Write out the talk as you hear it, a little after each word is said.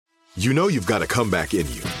You know you've got a comeback in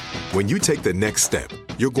you. When you take the next step,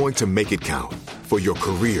 you're going to make it count for your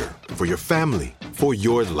career, for your family, for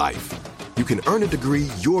your life. You can earn a degree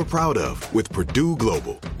you're proud of with Purdue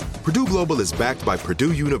Global. Purdue Global is backed by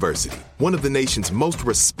Purdue University, one of the nation's most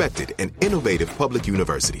respected and innovative public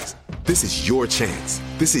universities. This is your chance.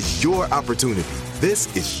 This is your opportunity.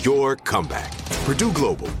 This is your comeback. Purdue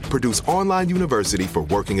Global, Purdue's online university for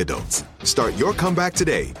working adults. Start your comeback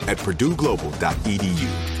today at purdueglobal.edu.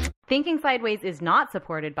 Thinking Sideways is not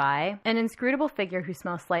supported by an inscrutable figure who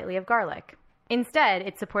smells slightly of garlic. Instead,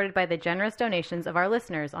 it's supported by the generous donations of our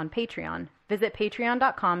listeners on Patreon. Visit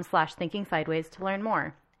patreon.com/thinkingsideways to learn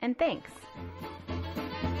more. And thanks.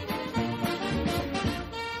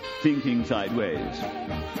 Thinking Sideways.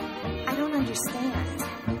 I don't understand.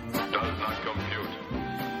 Does not compute.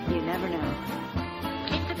 You never know.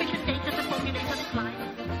 Insufficient data to formulate a reply.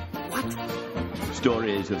 What?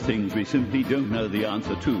 Stories of things we simply don't know the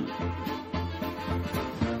answer to.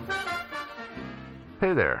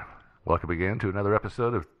 Hey there. Welcome again to another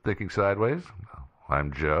episode of Thinking Sideways.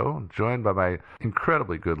 I'm Joe, joined by my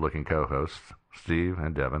incredibly good-looking co-hosts, Steve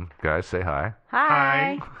and Devin. Guys, say hi.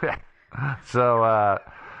 Hi. So,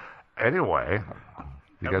 anyway, you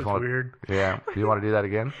That guys was want weird. Yeah. Do you want to do that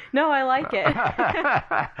again? No, I like it.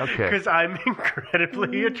 Okay. Because I'm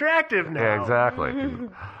incredibly attractive now. Yeah, exactly.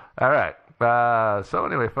 All right. So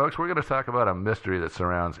anyway, folks, we're going to talk about a mystery that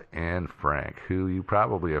surrounds Anne Frank, who you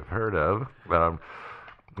probably have heard of.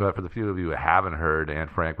 But for the few of you who haven't heard, Anne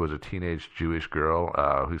Frank was a teenage Jewish girl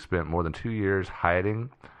who spent more than 2 years hiding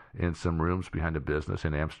in some rooms behind a business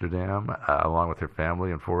in Amsterdam, along with her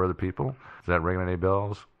family and 4 other people. Is that ringing any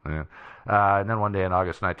bells? Yeah. And then one day in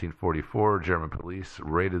August 1944, German police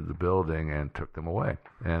raided the building and took them away.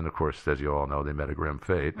 And, of course, as you all know, they met a grim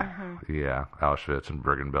fate. Yeah, Auschwitz and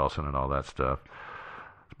Bergen-Belsen and all that stuff.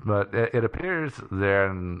 But it appears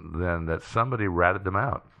then that somebody ratted them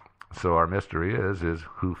out. So our mystery is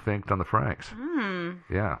who thinked on the Franks?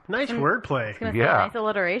 Yeah. Nice wordplay. Gonna say Yeah. nice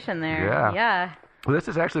alliteration there. Yeah. Well, this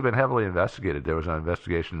has actually been heavily investigated. There was an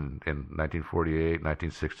investigation in 1948,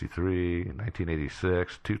 1963,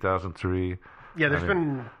 1986, 2003. Yeah, there's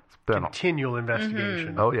been been- continual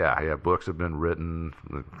investigation. Oh, yeah. Books have been written,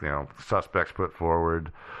 suspects put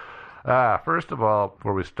forward. First of all,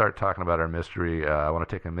 before we start talking about our mystery, I want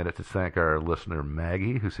to take a minute to thank our listener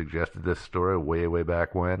Maggie, who suggested this story way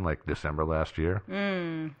back when, like December last year.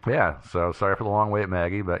 Yeah, so sorry for the long wait,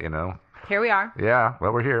 Maggie, but Here we are. yeah,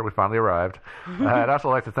 well, we're here. We finally arrived. I'd also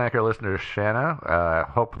like to thank our listener, Shanna.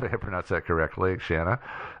 Hopefully I pronounced that correctly, Shanna.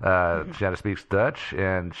 Shanna speaks Dutch,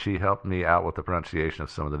 and she helped me out with the pronunciation of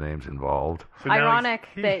some of the names involved. So now Ironic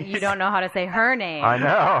that you don't know how to say her name. I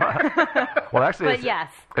know. Well, actually, But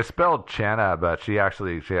yes. it's spelled Channa, but she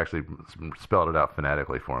actually spelled it out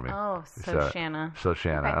phonetically for me. Oh, so Shanna. So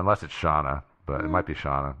Shanna, Okay. unless it's Shauna, but it might be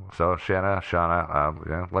Shauna. So Shanna,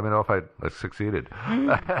 let me know if I succeeded.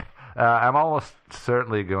 I'm almost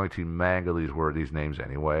certainly going to mangle these names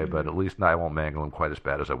anyway, but at least I won't mangle them quite as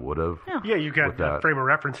bad as I would have. Yeah, you got with a that. frame of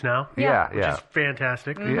reference now. Yeah, Which is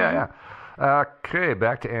fantastic. Yeah. Okay,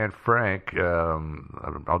 back to Anne Frank.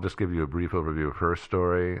 I'll just give you a brief overview of her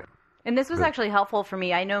story. And this was actually helpful for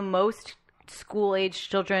me. I know most school-age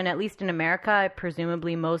children, at least in America,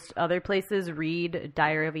 presumably most other places, read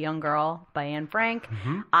Diary of a Young Girl by Anne Frank.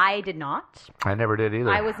 I did not. I never did either.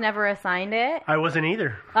 I was never assigned it. I wasn't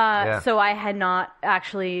either. So I had not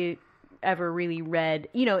actually ever really read,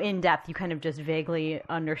 in depth. You kind of just vaguely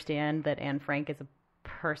understand that Anne Frank is a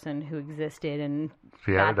person who existed and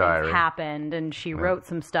She had a bad diary. things happened, and she wrote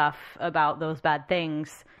some stuff about those bad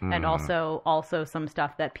things, and also some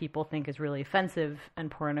stuff that people think is really offensive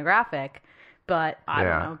and pornographic. But I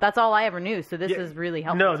don't know. That's all I ever knew. So this is really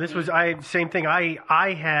helpful. No, to this me. was same thing.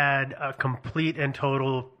 I had a complete and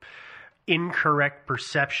total incorrect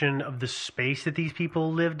perception of the space that these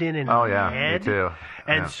people lived in Oh, my yeah, me head. too.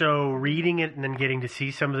 And Yeah. so reading it and then getting to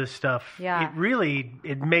see some of this stuff,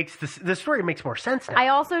 it makes the story makes more sense now. I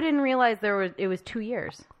also didn't realize it was 2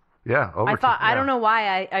 years. Yeah, over I don't know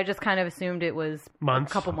why. I just kind of assumed it was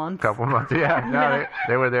Months. a couple months. Couple months. Yeah, no,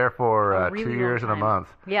 they were there for A really 2 long years and a time. month.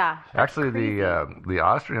 Yeah. Actually, the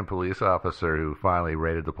Austrian police officer who finally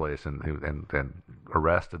raided the place and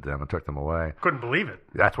arrested them and took them away. Couldn't believe it.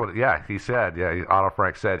 That's what. Yeah, he said. Yeah, Otto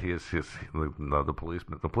Frank said the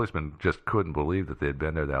policeman just couldn't believe that they had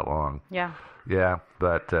been there that long. Yeah. Yeah,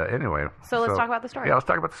 but anyway. So let's talk about the story. Yeah, let's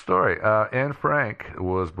talk about the story. Anne Frank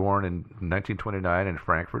was born in 1929 in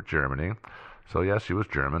Frankfurt, Germany. So yes, she was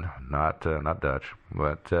German, not Dutch.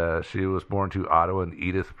 But she was born to Otto and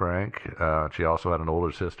Edith Frank. She also had an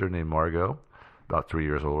older sister named Margot, about 3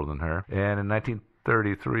 years older than her. And in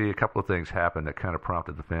 1933, a couple of things happened that kind of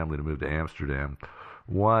prompted the family to move to Amsterdam.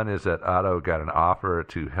 One is that Otto got an offer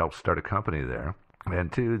to help start a company there.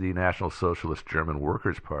 And two, the National Socialist German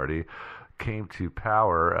Workers' Party came to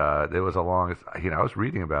power. It was a long, I was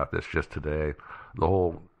reading about this just today, the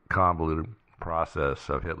whole convoluted process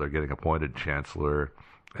of Hitler getting appointed chancellor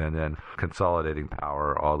and then consolidating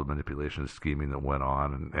power, all the manipulation and scheming that went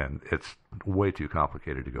on, and it's way too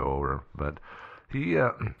complicated to go over. But he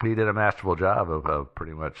did a masterful job of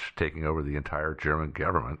pretty much taking over the entire German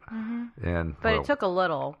government. But it took a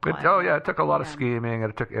little while. It took a lot of scheming,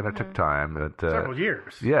 and it took time. Several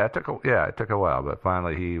years. Yeah, it took a while, but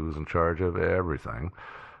finally he was in charge of everything,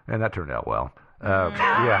 and that turned out well.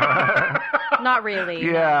 Yeah. Not really.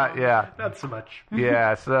 Yeah. Not so much.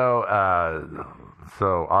 Yeah, so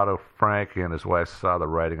Otto Frank and his wife saw the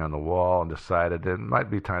writing on the wall and decided it might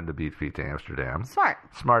be time to beat feet to Amsterdam.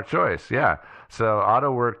 Smart choice, yeah. So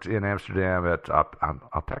Otto worked in Amsterdam at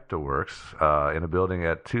Apecta Works in a building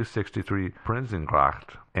at 263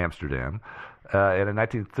 Prinsengracht, Amsterdam. And in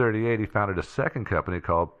 1938, he founded a second company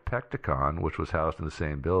called Pecticon, which was housed in the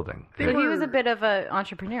same building. So he was a bit of an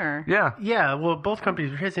entrepreneur. Yeah. Yeah, well, both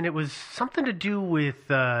companies were his, and it was something to do with,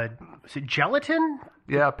 is it gelatin?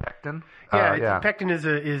 Yeah, pectin. Pectin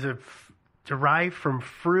is derived from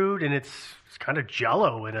fruit, and it's kind of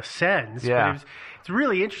Jell-O in a sense. Yeah. But it's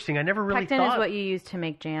really interesting. I never really Pectin thought. is what you use to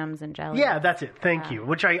make jams and jelly. Yeah, that's it. Thank you.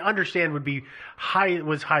 Which I understand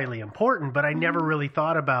was highly important, but I never really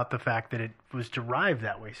thought about the fact that it was derived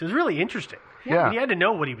that way. So it's really interesting. Yeah. And you had to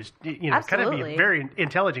know what he was, kind of be Absolutely. a very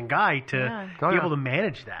intelligent guy to be able to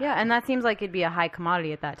manage that. Yeah, and that seems like it'd be a high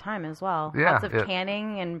commodity at that time as well. Yeah, Lots of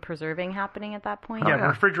canning and preserving happening at that point. Yeah,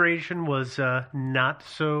 refrigeration was not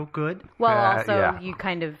so good. Well, also, you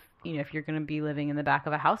kind of, if you're going to be living in the back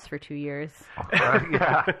of a house for 2 years,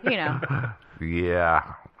 Yeah,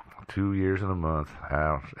 2 years and a month.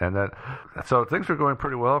 And so things were going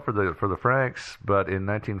pretty well for the Franks, but in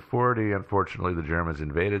 1940, unfortunately, the Germans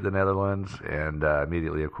invaded the Netherlands and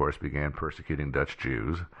immediately, of course, began persecuting Dutch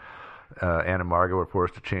Jews. Anne and Margot were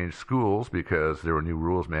forced to change schools because there were new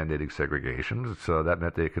rules mandating segregation, so that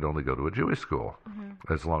meant they could only go to a Jewish school,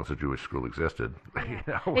 as long as a Jewish school existed.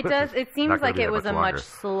 It seems like it was a much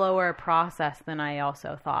slower process than I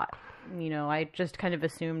also thought. I just kind of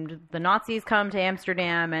assumed the Nazis come to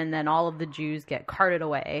Amsterdam and then all of the Jews get carted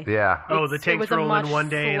away. Yeah. The tanks roll in one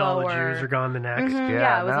day and all the Jews are gone the next.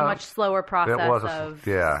 Yeah, it was a much slower process of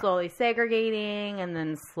slowly segregating and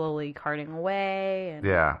then slowly carting away. And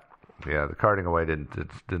Yeah, the carting away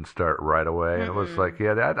didn't start right away. And it was like,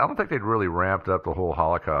 I don't think they'd really ramped up the whole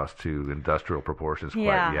Holocaust to industrial proportions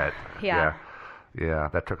quite yet. Yeah,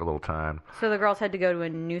 that took a little time. So the girls had to go to a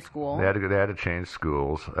new school. They had to change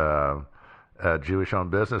schools.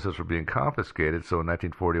 Jewish-owned businesses were being confiscated, so in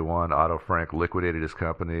 1941, Otto Frank liquidated his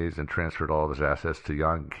companies and transferred all of his assets to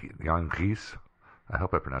Jan Gies. I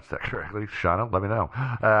hope I pronounced that correctly. Shauna, let me know.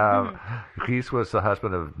 Gies was the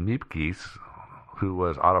husband of Miep Gies, who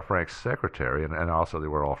was Otto Frank's secretary, and also they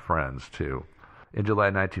were all friends, too. In July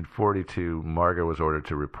 1942, Margot was ordered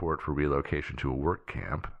to report for relocation to a work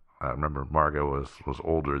camp. Remember, Margot was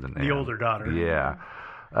older than Anne. The older daughter. Yeah.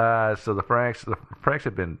 So the Franks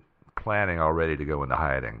had been planning already to go into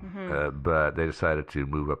hiding, but they decided to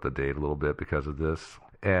move up the date a little bit because of this.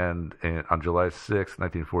 And on July 6,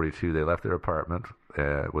 1942, they left their apartment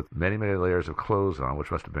with many, many layers of clothes on,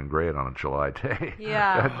 which must have been great on a July day.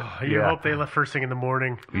 Yeah. You hope they left first thing in the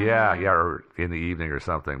morning. Yeah, or in the evening or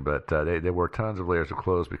something. But they wore tons of layers of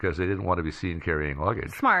clothes because they didn't want to be seen carrying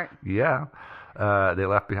luggage. Smart. Yeah. They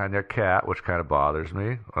left behind their cat, which kind of bothers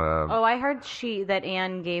me. I heard that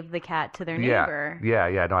Anne gave the cat to their neighbor. Yeah.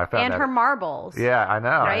 No, I found and that. her marbles. Yeah, I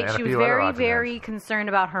know. Right? And she was very, very concerned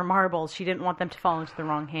about her marbles. She didn't want them to fall into the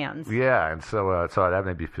wrong hands. Yeah, and so that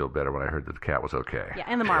made me feel better when I heard that the cat was okay. Yeah,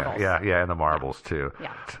 and the marbles. Yeah, and the marbles, too.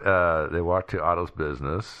 Yeah. They walked to Otto's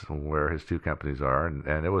business, where his two companies are,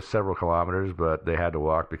 and it was several kilometers, but they had to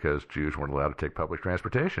walk because Jews weren't allowed to take public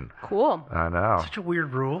transportation. Cool. I know. Such a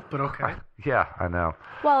weird rule, but okay. Yeah, I know.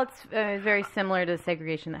 Well, it's very similar to the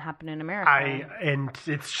segregation that happened in America. And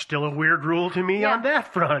it's still a weird rule to me on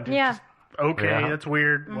that front. It's just, that's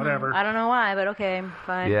weird, whatever. I don't know why, but okay,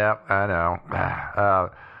 fine. Yeah, I know.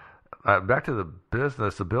 Back to the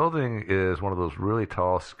business. The building is one of those really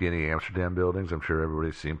tall, skinny Amsterdam buildings. I'm sure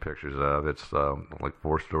everybody's seen pictures of. It's like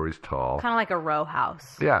 4 stories tall. Kind of like a row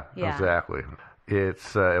house. Yeah, exactly.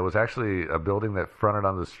 It was actually a building that fronted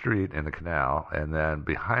on the street in the canal, and then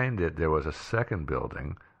behind it there was a second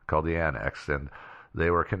building called the Annex, and They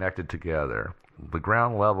were connected together. The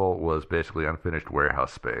ground level was basically unfinished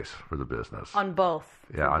warehouse space for the business. On both.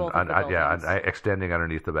 Yeah, for both of the buildings. extending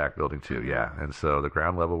underneath the back building too. Yeah, and so the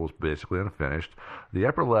ground level was basically unfinished. The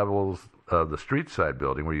upper levels of the street side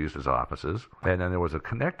building were used as offices, and then there was a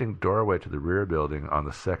connecting doorway to the rear building on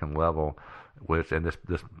the second level, and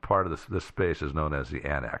this part of this space is known as the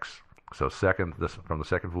annex. So from the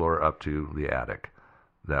second floor up to the attic.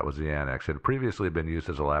 That was the annex. It had previously been used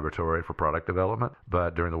as a laboratory for product development,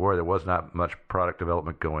 but during the war there was not much product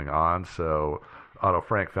development going on, so Otto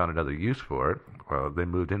Frank found another use for it. They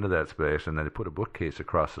moved into that space, and then they put a bookcase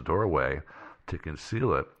across the doorway to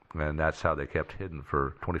conceal it, and that's how they kept hidden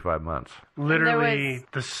for 25 months. Literally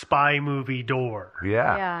the spy movie door.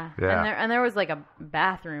 Yeah. And there was like a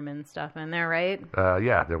bathroom and stuff in there, right?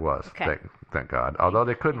 Yeah, there was. Okay. Thank God. Although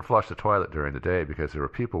they couldn't flush the toilet during the day because there were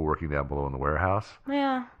people working down below in the warehouse.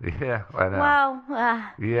 Yeah. Yeah, I know.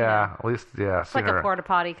 Well, yeah, at least, yeah. it's like a porta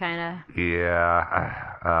potty kind of.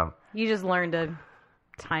 Yeah. You just learn to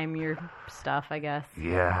time your stuff, I guess.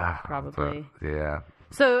 Yeah. Probably. Yeah.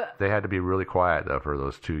 So they had to be really quiet though for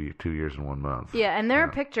those 2 years and 1 month. Yeah, and there are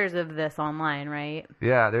pictures of this online, right?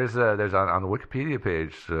 Yeah, there's on the Wikipedia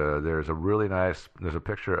page. There's a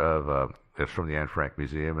picture of it's from the Anne Frank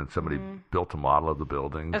Museum, and somebody built a model of the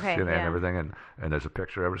buildings and everything, and there's a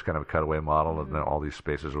picture of it. It's kind of a cutaway model, and then all these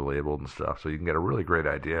spaces are labeled and stuff, so you can get a really great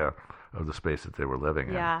idea of the space that they were living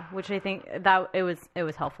in. Yeah, which I think that it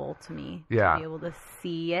was helpful to me to be able to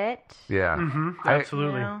see it. Yeah,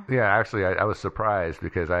 absolutely. Yeah, actually, I was surprised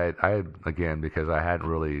because I hadn't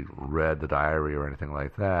really read the diary or anything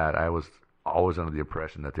like that. I was always under the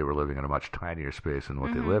impression that they were living in a much tinier space than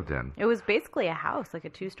what they lived in. It was basically a house, like a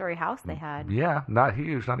 2-story house they had. Yeah, not a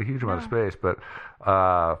huge amount of space, but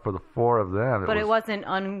for the four of them, it wasn't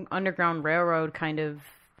Underground Railroad kind of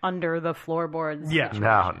under the floorboards. Yeah,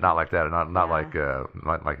 no, not like that. Not like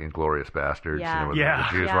Inglourious Bastards. Yeah. You know, the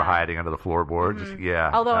Jews were hiding under the floorboards. Yeah.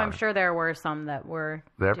 Although I'm sure there were some that were.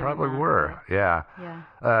 There doing probably that. were. Yeah.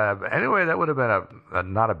 Yeah. Anyway, that would have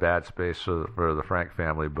been not a bad space for the Frank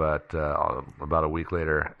family, but about a week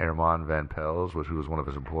later, Herman Van Pels, who was one of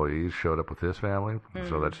his employees, showed up with his family.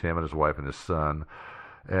 So that's him and his wife and his son.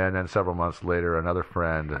 And then several months later, another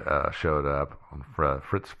friend showed up,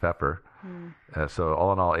 Fritz Pfeffer. So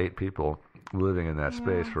all in all, 8 people living in that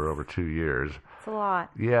space for over 2 years. It's a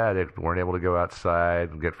lot. Yeah, they weren't able to go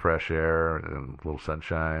outside and get fresh air and a little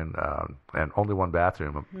sunshine, and only one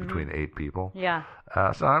bathroom between 8 people. Yeah.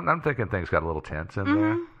 So I'm thinking things got a little tense in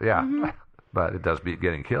there. Yeah, but it does beat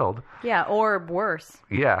getting killed. Yeah, or worse.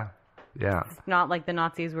 Yeah. Yeah. It's not like the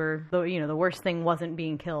Nazis were, the worst thing wasn't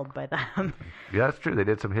being killed by them. Yeah, that's true. They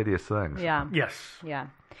did some hideous things. Yeah. Yes. Yeah.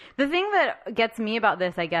 The thing that gets me about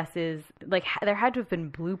this, I guess, is like there had to have been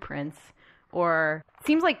blueprints or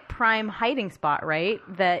seems like prime hiding spot, right?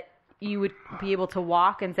 That you would be able to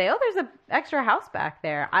walk and say, "Oh, there's an extra house back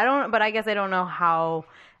there." But I guess I don't know how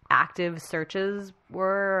active searches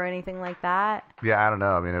were or anything like that. Yeah, I don't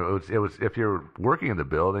know. I mean, it was if you're working in the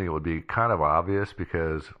building, it would be kind of obvious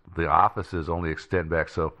because the offices only extend back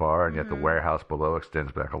so far, and yet the warehouse below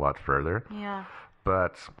extends back a lot further. Yeah.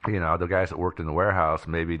 But, the guys that worked in the warehouse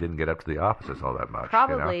maybe didn't get up to the offices all that much.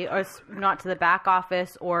 Probably, or not to the back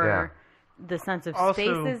office, or the sense of Also,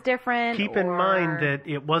 space is different. Keep in mind that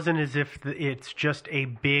it wasn't as if it's just a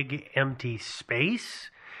big empty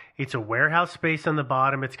space. It's a warehouse space on the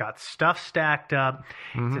bottom. It's got stuff stacked up.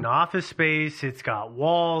 It's an office space. It's got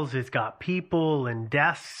walls. It's got people and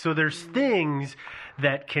desks. So there's things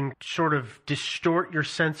that can sort of distort your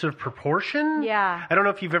sense of proportion. Yeah. I don't know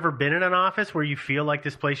if you've ever been in an office where you feel like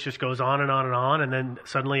this place just goes on and on and on, and then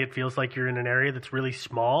suddenly it feels like you're in an area that's really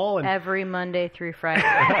small. And Every Monday through Friday.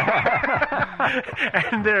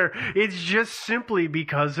 and it's just simply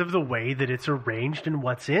because of the way that it's arranged and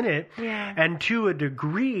what's in it. Yeah. And to a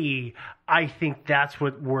degree, I think that's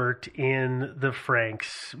what worked in the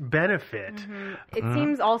Franks' benefit. It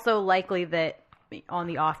seems also likely that on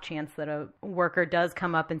the off chance that a worker does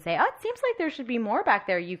come up and say, "Oh, it seems like there should be more back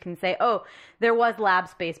there," you can say, "Oh, there was lab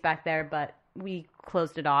space back there, but we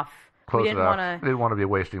closed it off. We didn't want to. Didn't want to be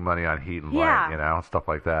wasting money on heat and Yeah. light, stuff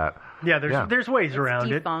like that. Yeah, there's ways around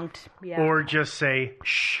it. Defunct. Yeah. Or just say,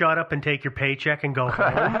 shut up and take your paycheck and go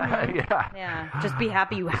home. Yeah. Just be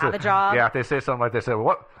happy you have a job. Yeah, if they say something like they say, well,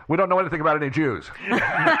 what? We don't know anything about any Jews. We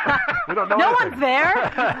don't know No anything. one's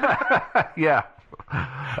there. Yeah.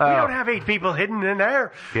 We don't have 8 people hidden in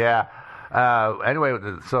there. Yeah. Anyway,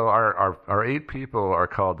 so our 8 people are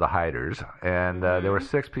called the hiders, and there were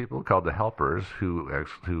 6 people called the helpers who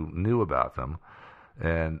knew about them,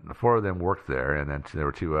 and 4 of them worked there, and then there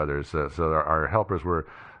were 2 others. So our helpers were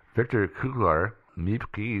Victor Kugler, Miep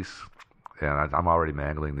Gies, and I'm already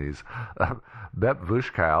mangling these. Bep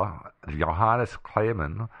Vushkal, Johannes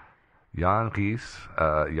Kleiman, Jan Gies,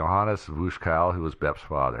 Johannes Vushkal, who was Bep's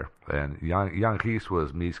father, and Jan Gies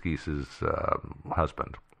was Mies Gies's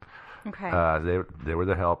husband. Okay. They were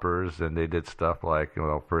the helpers, and they did stuff like,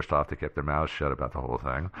 first off, they kept their mouths shut about the whole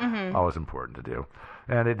thing. Always important to do.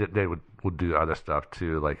 And they would do other stuff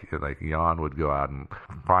too, like Jan would go out and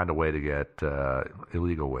find a way to get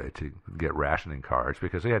illegal way to get rationing cards,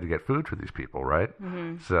 because they had to get food for these people, right?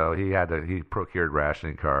 So he procured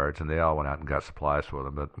rationing cards, and they all went out and got supplies for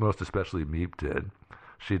them. But most especially Miep did.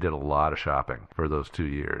 She did a lot of shopping for those 2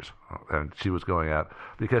 years, and she was going out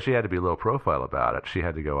because she had to be low profile about it. She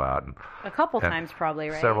had to go out and a couple times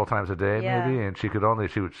probably, right? Several times a day, Yeah. maybe, and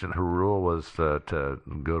her rule was to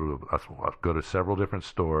go to several different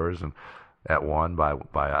stores and at one buy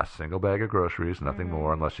a single bag of groceries, nothing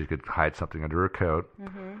more, unless she could hide something under her coat,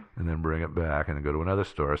 and then bring it back and then go to another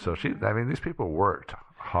store. So these people worked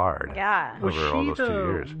hard. Yeah. Was over all she those 2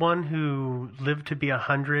 years. the one who lived to be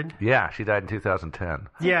 100? Yeah, she died in 2010.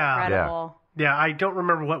 Yeah. Incredible. Yeah, I don't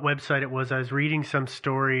remember what website it was. I was reading some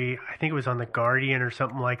story, I think it was on The Guardian or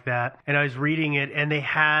something like that. And I was reading it, and they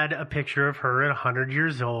had a picture of her at 100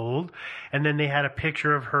 years old. And then they had a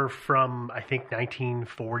picture of her from, I think,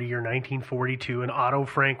 1940 or 1942. And Otto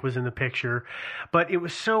Frank was in the picture. But it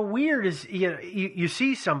was so weird is you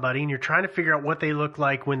see somebody, and you're trying to figure out what they look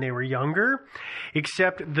like when they were younger,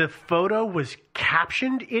 except the photo was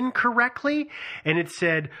captioned incorrectly. And it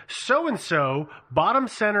said, so-and-so, bottom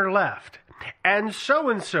center left. And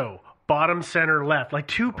so bottom center left, like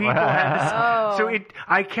two people had this. So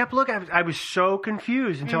I kept looking. I was so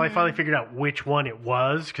confused until I finally figured out which one it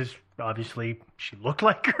was, because obviously she looked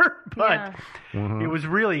like her. But it was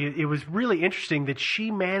really interesting that she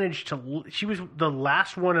managed to. She was the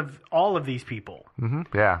last one of all of these people.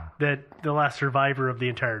 Yeah. That the last survivor of the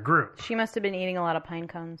entire group. She must have been eating a lot of pine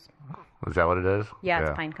cones. Is that what it is? Yeah,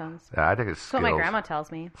 it's pine cones. Yeah, I think it's That's Skittles. what my grandma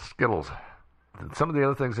tells me. Skittles. Some of the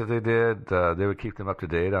other things that they did, they would keep them up to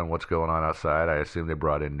date on what's going on outside. I assume they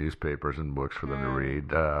brought in newspapers and books for them to read.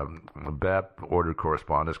 Bep ordered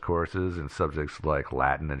correspondence courses in subjects like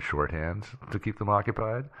Latin and shorthands to keep them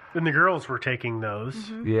occupied. And the girls were taking those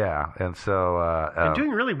Yeah, and so... and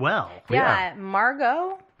doing really well. Yeah,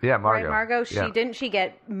 Margot. Yeah, Margot. Right, Margot. Yeah. Didn't she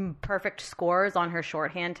get perfect scores on her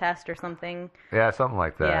shorthand test or something? Yeah, something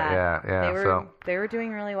like that. Yeah. They were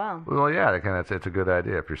doing really well. Well, yeah, it's a good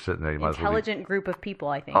idea if you're sitting there. You might as well Intelligent group of people,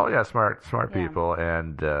 I think. Oh yeah, smart Yeah. people,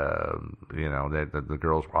 and the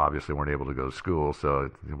girls obviously weren't able to go to school, so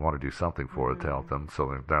you want to do something for it to help them, so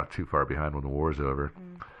they're not too far behind when the war's over.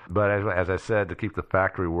 But as I said, to keep the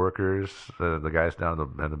factory workers, the guys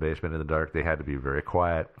down in the basement in the dark, they had to be very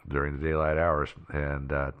quiet during the daylight hours,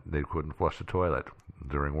 and they couldn't flush the toilet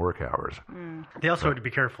during work hours. They also had to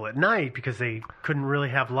be careful at night because they couldn't really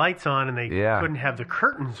have lights on, and they couldn't have the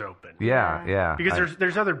curtains open. Yeah. Because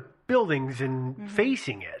there's other buildings and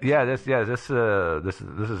facing it. This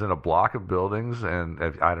is in a block of buildings, and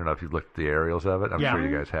I don't know if you've looked at the aerials of it. I'm sure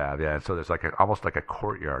you guys have. Yeah, and so there's almost like a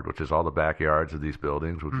courtyard, which is all the backyards of these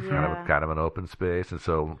buildings, which is kind of an open space, and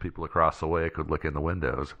so people across the way could look in the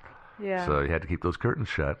windows. Yeah. So you had to keep those curtains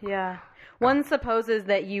shut. Yeah. One supposes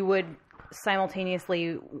that you would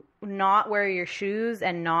simultaneously not wear your shoes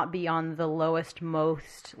and not be on the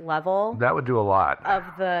most level That would do a lot. of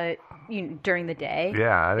the during the day.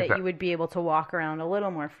 Yeah, I think that you would be able to walk around a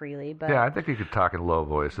little more freely. But Yeah, I think you could talk in low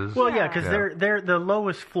voices. Well, yeah, because they're the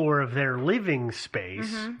lowest floor of their living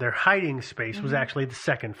space, their hiding space was actually the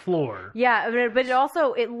second floor. yeah, but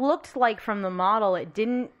it looked like from the model it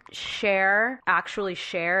didn't actually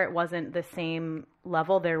share. It wasn't the same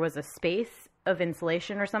level. There was a space of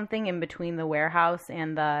insulation or something in between the warehouse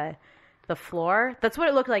and the floor. That's what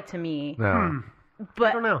it looked like to me. No. But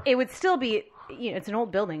I don't know. it would still be, it's an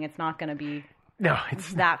old building. It's not going to be No,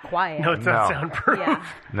 it's that quiet. no, it's not soundproof. Yeah.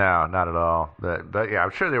 No, not at all. But yeah,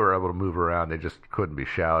 I'm sure they were able to move around. They just couldn't be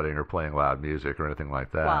shouting or playing loud music or anything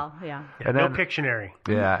like that. Well, yeah. And no then- Pictionary.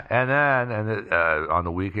 Yeah, and then on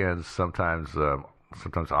the weekends, sometimes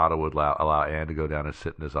Otto would allow Ann to go down and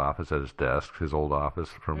sit in his office at his desk, his old office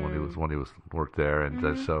from when he was worked there,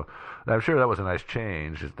 and so I'm sure that was a nice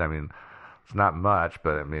change. I mean, it's not much,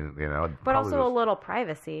 but I mean, But also a little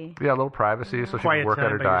privacy. a little privacy, so she Quiet could work time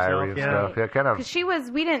on her by diary yourself, and stuff. Yeah, kind of.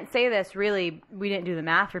 Because we didn't say this really, we didn't do the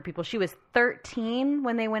math for people. She was 13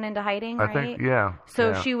 when they went into hiding, I right? think, yeah. So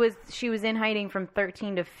yeah. she was in hiding from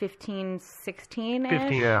 13 to 15, 16-ish?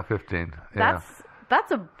 15. Yeah, 15. Yeah.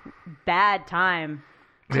 That's a bad time.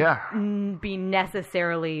 be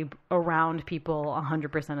necessarily around people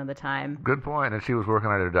 100% of the time. Good point. And she was working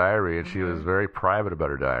on her diary, and she was very private about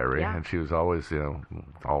her diary, Yeah. and she was always,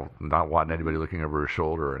 not wanting anybody looking over her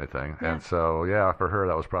shoulder or anything. Yeah. And so, for her,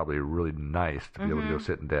 that was probably really nice to be able to go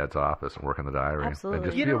sit in Dad's office and work on the diary, Absolutely. and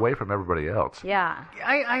just be away from everybody else. Yeah.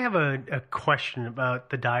 I have a question about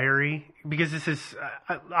the diary, because this is,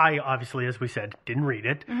 I obviously, as we said, didn't read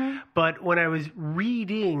it, but when I was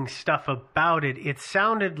reading stuff about it, it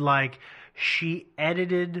sounded like she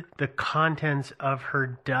edited the contents of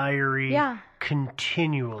her diary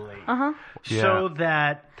continually. So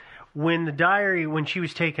that when she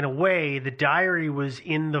was taken away, the diary was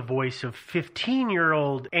in the voice of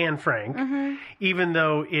 15-year-old Anne Frank, even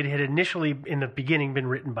though it had initially, in the beginning, been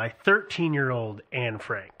written by 13-year-old Anne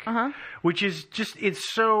Frank, which is just,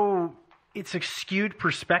 it's a skewed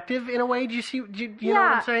perspective in a way. Do you know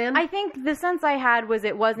what I'm saying? I think the sense I had was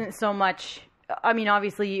it wasn't so much, I mean,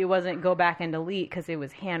 obviously it wasn't go back and delete because it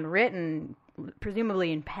was handwritten,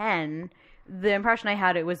 presumably in pen. The impression I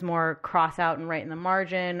had, it was more cross out and write in the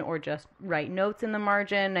margin, or just write notes in the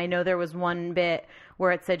margin. I know there was one bit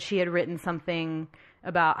where it said she had written something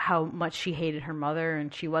about how much she hated her mother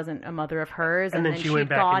and she wasn't a mother of hers, and then she she'd went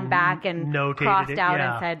back gone and back and notated crossed it, out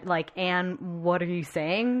yeah. and said, like, Anne, what are you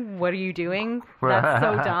saying? What are you doing? That's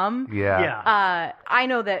so dumb. Yeah. I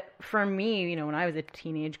know that for me, when I was a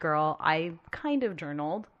teenage girl, I kind of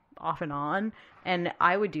journaled off and on, and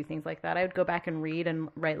I would do things like that. I would go back and read and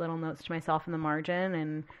write little notes to myself in the margin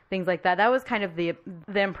and things like that. That was kind of the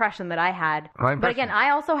impression that I had. But again,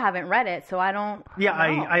 I also haven't read it, so I don't know.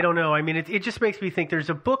 I don't know. I mean, it just makes me think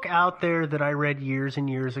there's a book out there that I read years and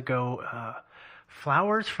years ago,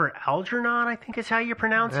 Flowers for Algernon, I think is how you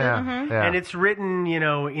pronounce it. Yeah. And it's written,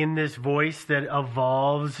 in this voice that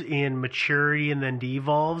evolves in maturity and then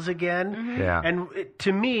devolves again. Yeah. And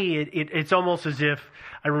to me, it's almost as if,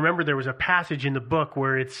 I remember there was a passage in the book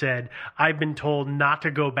where it said, I've been told not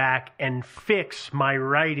to go back and fix my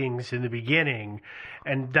writings in the beginning.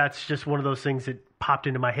 And that's just one of those things that popped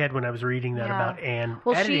into my head when I was reading that about Anne.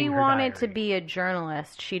 Well, she editing her wanted diary. to be a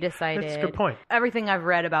journalist. She decided. That's a good point. Everything I've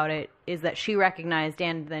read about it is that she recognized,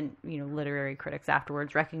 and then literary critics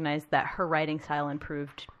afterwards recognized, that her writing style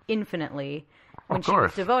improved infinitely when she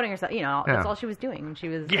was devoting herself. That's all she was doing. She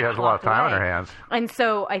was She has a lot of time on her hands. And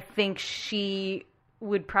so I think she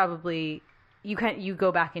would probably. You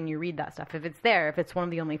go back and you read that stuff if it's there. If it's one of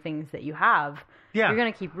the only things that you have, you're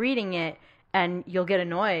going to keep reading it. And you'll get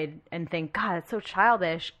annoyed and think, God, it's so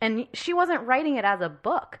childish. And she wasn't writing it as a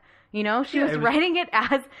book. She was writing it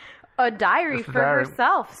as a diary for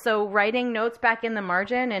herself. So writing notes back in the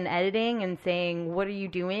margin and editing and saying, what are you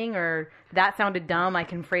doing? Or that sounded dumb. I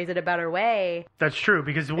can phrase it a better way. That's true,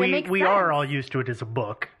 because we are all used to it as a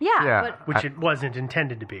book. Yeah. Which it wasn't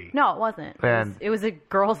intended to be. No, it wasn't. It was a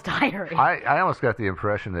girl's diary. I almost got the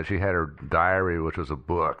impression that she had her diary, which was a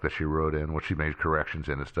book that she wrote in, which she made corrections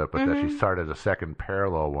in and stuff, but that she started a second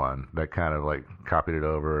parallel one that kind of like copied it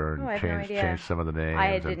over and changed some of the names.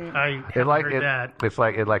 I didn't. I heard that. It's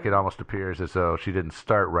like it almost appears as though she didn't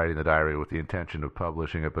start writing the diary with the intention of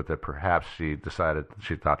publishing it, but that perhaps she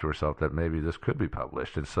thought to herself that maybe this could be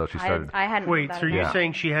published, and so she started. I hadn't. Wait, so are you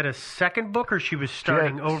saying she had a second book, or she was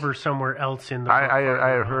starting over somewhere else in the book?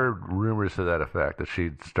 I heard rumors to that effect, that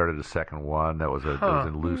she started a second one that was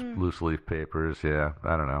in loose leaf papers. Yeah,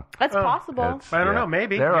 I don't know. That's possible. I don't know,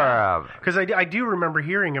 maybe. There are because I do remember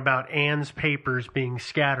hearing about Anne's papers being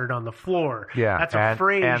scattered on the floor. Yeah, that's a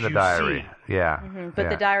phrase and the you diary. see. Yeah, But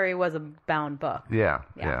the diary was a bound book. Yeah.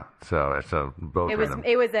 So both. It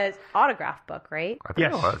was an autograph book, right? I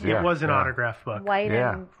think it was an autograph book. White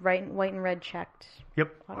and red checked.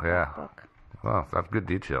 Yep. Autograph book. Well, that's good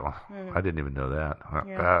detail. I didn't even know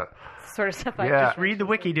that. Sort of stuff. Just read the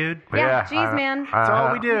wiki, dude. Yeah, geez, man. That's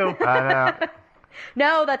all we do. I know.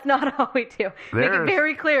 No, that's not all we do. Make it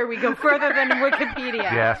very clear, we go further than Wikipedia.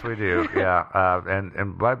 Yes, we do. Yeah,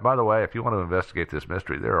 and by the way, if you want to investigate this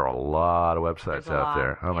mystery, there are a lot of websites out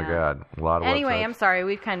there. Oh my God, a lot of websites. Anyway, I'm sorry,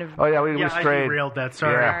 we've kind of. Oh yeah, we strayed. I derailed that.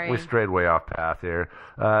 Sorry. We strayed way off path here.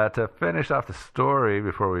 To finish off the story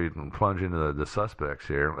before we plunge into the suspects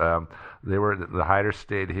here, the hiders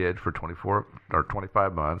stayed hid for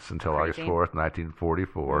 25 months until August 4th,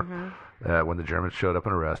 1944. When the Germans showed up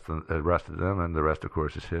and arrested them, and the rest, of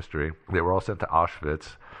course, is history. They were all sent to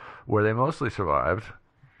Auschwitz, where they mostly survived.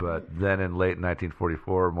 But then in late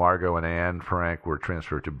 1944, Margot and Anne Frank were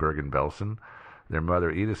transferred to Bergen-Belsen. Their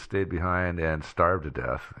mother, Edith, stayed behind and starved to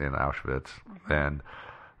death in Auschwitz. And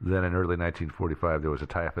then in early 1945, there was a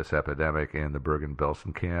typhus epidemic in the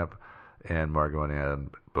Bergen-Belsen camp, and Margot and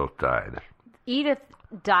Anne both died. Edith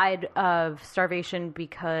died of starvation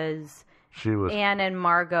because She was. Anne and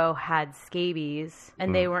Margot had scabies,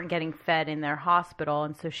 and they weren't getting fed in their hospital,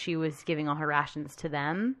 and so she was giving all her rations to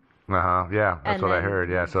them. Yeah, that's And what I then- heard.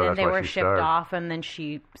 Yeah, so then that's they why were she shipped starved. off, and then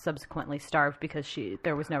she subsequently starved because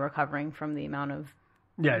there was no recovering from the amount of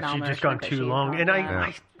Yeah, she'd just gone malnourishment that too she had long. gone- And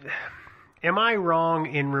yeah. am I wrong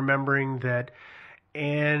in remembering that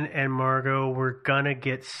Anne and Margot were gonna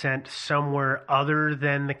get sent somewhere other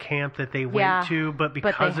than the camp that they went Yeah, to, but they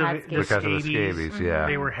because of had it, the Because of the scabies, scabies, yeah.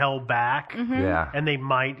 they were held back, Yeah, and they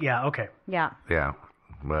might, okay. Yeah. yeah.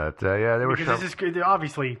 But, yeah, they were Because shoved. this is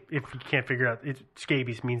obviously, if you can't figure out,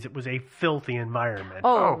 scabies means it was a filthy environment.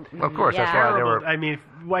 Oh, of course, that's yeah. why they were. Terrible. I mean,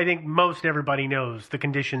 I think most everybody knows the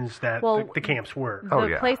conditions that Well, the camps were. Oh, The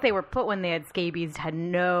yeah. place they were put when they had scabies had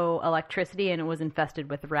no electricity, and it was infested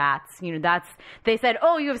with rats. They said,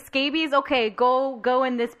 "Oh, you have scabies? Okay, go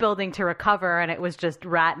in this building to recover," and it was just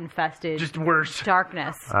rat infested, Just worse.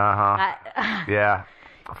 darkness. Yeah.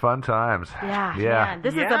 Fun times. Yeah, Yeah. man,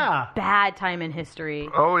 this is Yeah. a bad time in history.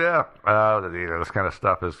 Oh yeah, this kind of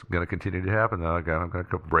stuff is going to continue to happen. Though I'm going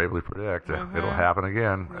to bravely predict it'll happen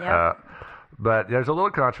again. Yep. But there's a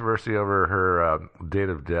little controversy over her date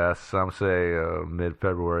of death. Some say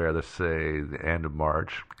mid-February, others say the end of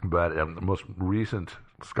March. But the most recent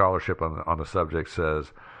scholarship on the subject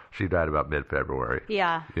says she died about mid-February.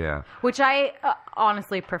 Yeah, Yeah, which I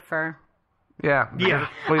honestly prefer. yeah, Yeah.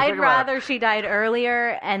 Well, you I'd think about it. rather she died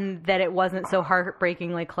earlier and that it wasn't so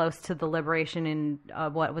heartbreakingly close to the liberation in,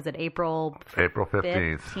 what was it, April April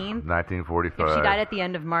 15th, 15th? 1945. If she died at the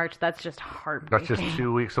end of March, that's just That's heartbreaking. just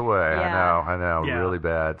 2 weeks away. Yeah. I know, Yeah. really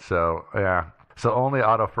bad. So, yeah. So only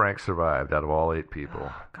Otto Frank survived out of all 8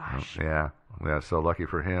 people. Gosh. Yeah. So lucky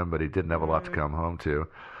for him, but he didn't have a lot to come home to.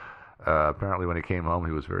 Apparently when he came home,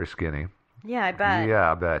 he was very skinny. Yeah, I bet.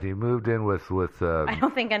 Yeah, I bet. He moved in with I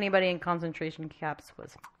don't think anybody in concentration camps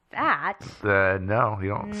was fat. no, you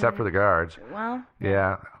don't, except for the guards. Well,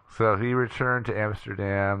 Yeah. So he returned to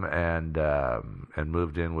Amsterdam and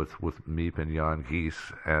moved in with Miep and Jan Gies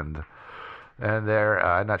and there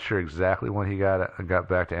I'm not sure exactly when he got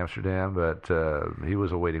back to Amsterdam, but he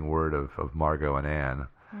was awaiting word of Margot and Anne,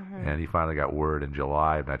 and he finally got word in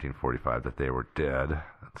July of 1945 that they were dead.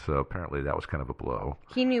 So apparently that was kind of a blow.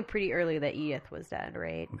 he knew pretty early that Edith was dead,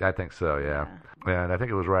 right? I think so, yeah. And I think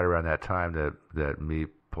it was right around that time that Miep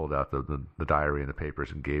pulled out the diary and the papers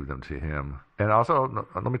and gave them to him. And also,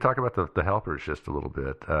 let me talk about the helpers just a little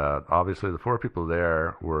bit. Obviously, the 4 people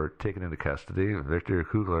there were taken into custody. Victor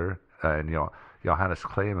Kugler and Johannes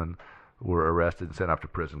Kleeman were arrested and sent off to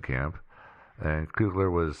prison camp. And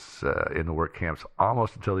Kugler was in the work camps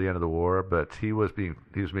almost until the end of the war, but he was being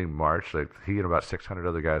marched. Like he and about 600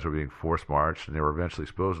 other guys were being forced marched, and they were eventually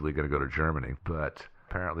supposedly going to go to Germany. But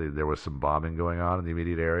apparently there was some bombing going on in the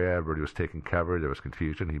immediate area. Everybody was taking cover. There was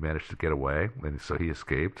confusion. He managed to get away, and so he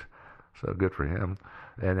escaped. So good for him.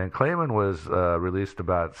 And then Kleeman was released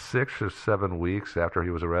about 6 or 7 weeks after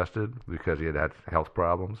he was arrested because he had health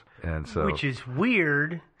problems. And so, Which is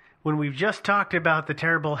weird when we've just talked about the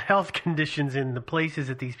terrible health conditions in the places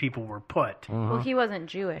that these people were put. Well, he wasn't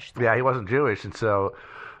Jewish. yeah, he wasn't Jewish, and so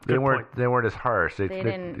they Good weren't point. as harsh. They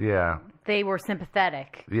didn't- Yeah. They were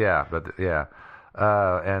sympathetic. Yeah, but yeah.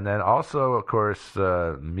 And then also, of course,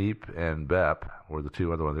 Miep and Bep were the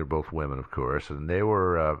 2 other ones. They're both women, of course, and they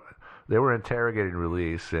were interrogated and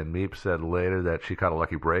released. And Miep said later that she caught a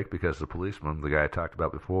lucky break because the policeman, the guy I talked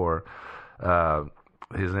about before,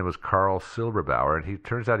 his name was Karl Silberbauer, and he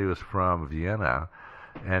turns out he was from Vienna,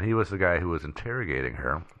 and he was the guy who was interrogating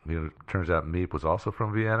her. Turns out Miep was also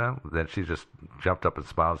from Vienna. Then she just jumped up and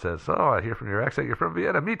smiled and says, "Oh, I hear from your accent you're from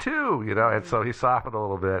Vienna. Me too." And so he softened a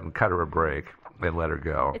little bit and cut her a break and let her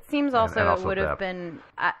go. It seems And also, it would Bep. have been,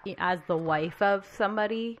 as the wife of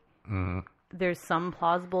somebody, there's some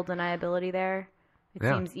plausible deniability there. It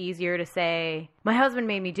Yeah. seems easier to say, my husband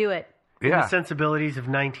made me do it. Yeah. The sensibilities of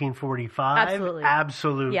 1945? Absolutely.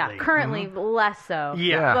 Absolutely. Yeah, currently less so.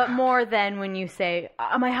 Yeah. But more than when you say,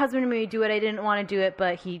 my husband made me do it, I didn't want to do it,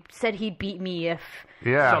 but he said he'd beat me if...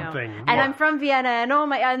 Yeah. you know. Something. And Yeah. I'm from Vienna,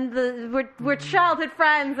 and we're childhood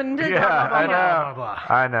friends, and blah, Yeah, blah, blah, I blah. know. Blah,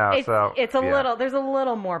 blah. I know. It's a yeah. little, there's a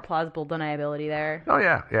little more plausible deniability there. Oh,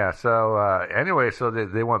 yeah. So anyway, so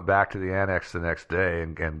they went back to the annex the next day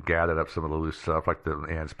and gathered up some of the loose stuff, like the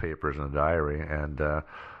Anne's papers and the diary, and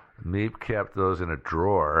Miep kept those in a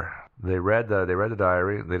drawer. They read the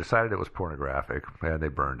diary. They decided it was pornographic, and they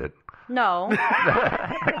burned it. No.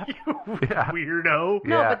 Weirdo.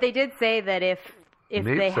 No, Yeah. but they did say that if Miep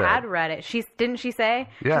they said- had read it, didn't she say?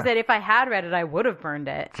 Yeah. She said if I had read it, I would have burned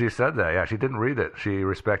it. She said that. Yeah, she didn't read it. She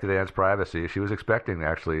respected Anne's privacy. She was expecting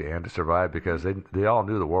actually Anne to survive because they all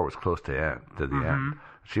knew the war was close to the end.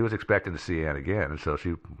 she was expecting to see Anne again, and so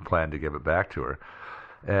she planned to give it back to her.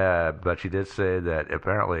 But she did say that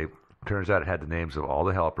apparently, turns out it had the names of all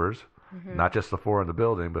the helpers, not just the 4 in the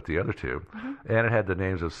building, but the other 2, and it had the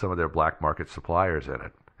names of some of their black market suppliers in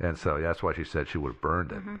it. And so that's why she said she would have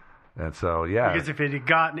burned it. And so, yeah. Because if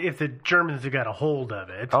the Germans had got a hold of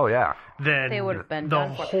it, then they would have been the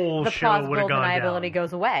done for. whole The show would have plausible gone deniability down.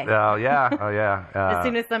 goes away. Oh, yeah. As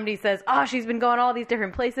soon as somebody says, "Oh, she's been going all these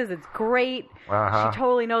different places. It's great. She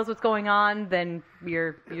totally knows what's going on," then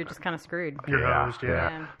you're just kind of screwed. You're hosed,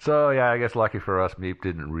 Yeah. So, I guess lucky for us, Meep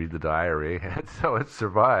didn't read the diary, and so it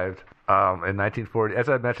survived. In 1940, as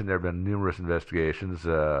I mentioned, there have been numerous investigations,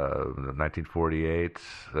 1948,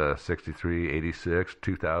 63, 86,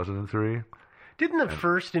 2003. Didn't the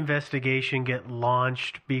first investigation get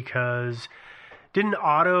launched because didn't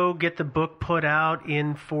Otto get the book put out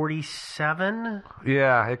in 47?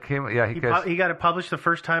 Yeah, it came. Yeah, He got it published the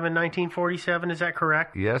first time in 1947. Is that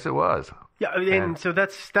correct? Yes, it was. Yeah, and so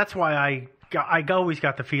that's why I always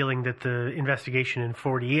got the feeling that the investigation in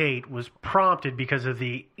 48 was prompted because of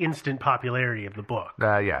the instant popularity of the book.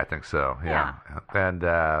 Yeah, I think so. Yeah. And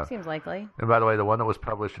Seems likely. And by the way, the one that was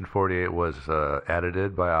published in 48 was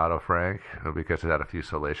edited by Otto Frank because it had a few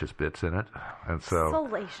salacious bits in it, and so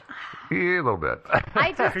Salacious. Yeah, a little bit.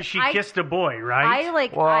 Because she kissed a boy, right?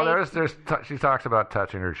 She talks about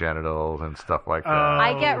touching her genitals and stuff like that.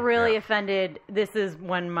 I get really offended. This is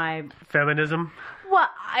when my feminism. Well,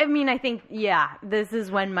 I mean, I think, this is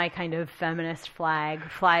when my kind of feminist flag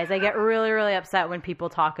flies. I get really, really upset when people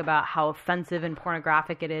talk about how offensive and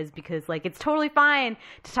pornographic it is because, like, it's totally fine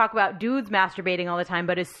to talk about dudes masturbating all the time,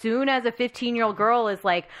 but as soon as a 15-year-old girl is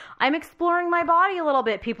like, I'm exploring my body a little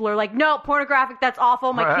bit, people are like, no, pornographic, that's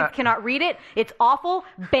awful. My kids cannot read it. It's awful.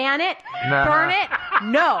 Ban it. Burn it.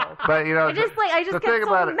 No. But, I just get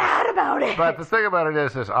so mad about it. But the thing about it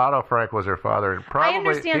is Otto Frank was her father, and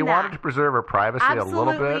probably he wanted to preserve her privacy a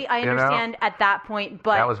little bit. I understand at that point,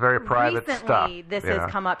 but that was very private recently stuff. This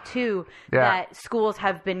has come up too, that schools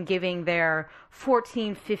have been giving their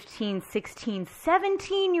 14, 15, 16,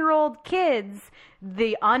 17-year-old kids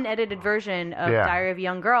the unedited version of Diary of a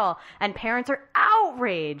Young Girl, and parents are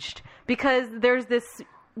outraged because there's this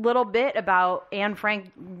little bit about Anne Frank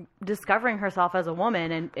discovering herself as a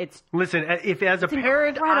woman, and it's listen. If as a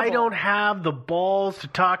parent incredible. I don't have the balls to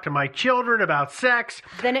talk to my children about sex,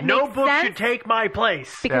 then it no makes book sense should take my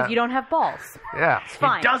place because you don't have balls. Yeah, it's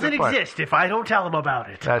fine. It doesn't exist if I don't tell them about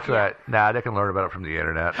it. That's right. Nah, they can learn about it from the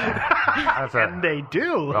internet. And they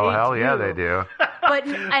do. Oh, hell yeah, they do. But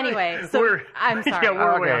anyway, so I'm sorry.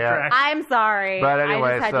 We're way off track. I'm sorry. But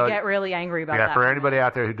anyway, I just had to get really angry about that. For anybody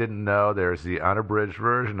out there who didn't know, there's the unabridged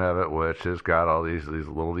version of it, which has got all these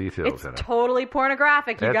little details in it. It's totally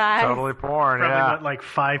pornographic, you guys. It's totally porn, Probably like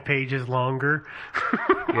 5 pages longer.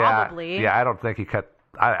 Probably. Yeah, I don't think he cut.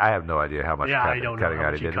 I have no idea how much cutting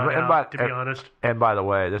out he did. To be honest. And by the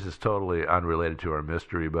way, this is totally unrelated to our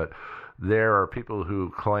mystery, but there are people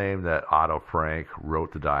who claim that Otto Frank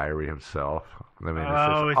wrote the diary himself. I mean,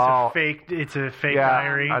 it's a fake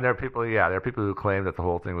diary. And there are people who claim that the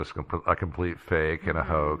whole thing was a complete fake and a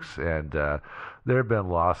hoax, and there have been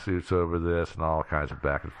lawsuits over this and all kinds of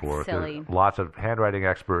back and forth. Silly. Lots of handwriting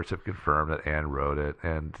experts have confirmed that Anne wrote it,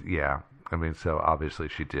 and so obviously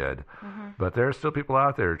she did. But there are still people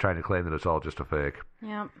out there trying to claim that it's all just a fake.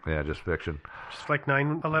 Yep. Yeah, just fiction. Just like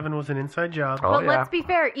 9/11 was an inside job. But let's be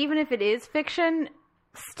fair, even if it is fiction,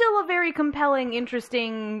 still a very compelling,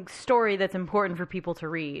 interesting story that's important for people to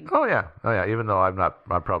read. Oh yeah. Even though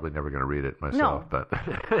I'm probably never going to read it myself. No. But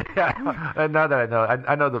and now that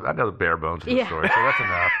I know the bare bones of the story, so that's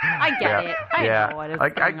enough. I get it. I know what is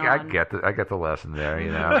going on. I get the lesson there.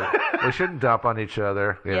 We shouldn't dump on each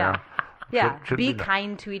other. You know. Yeah, Should be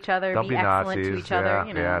kind to each other. Don't be excellent Nazis, to each other.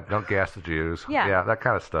 Yeah, don't gas the Jews. Yeah, that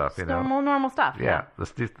kind of stuff. Normal stuff. Yeah,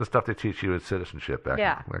 the stuff they teach you in citizenship back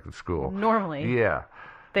in school. Normally. Yeah.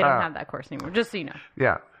 They don't have that course anymore. Just so you know.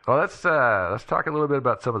 Yeah. Well, let's talk a little bit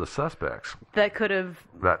about some of the suspects that could have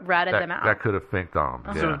ratted them out. That could have finked on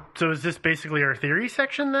them. Yeah. So is this basically our theory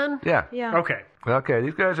section then? Yeah. Okay.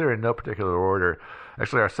 These guys are in no particular order.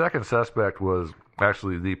 Actually, our second suspect was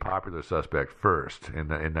actually the popular suspect first in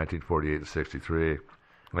 1948 and 63,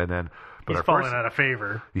 and then. He's fallen out of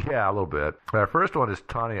favor. Yeah, a little bit. Our first one is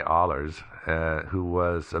Tanya Allers, who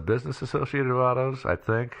was a business associate of Otto's, I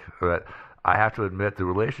think. But I have to admit, the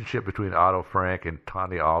relationship between Otto Frank and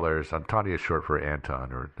Tanya Allers, and Tanya is short for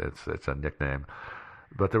Anton, or it's a nickname.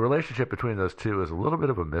 But the relationship between those two is a little bit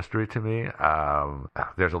of a mystery to me.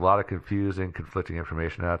 There's a lot of conflicting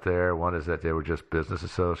information out there. One is that they were just business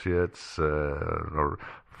associates or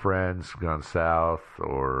friends gone south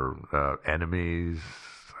or enemies.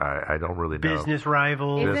 I don't really know. Business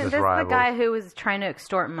rivals. Isn't Business this rivals. the guy who was trying to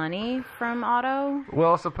extort money from Otto?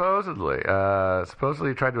 Well, supposedly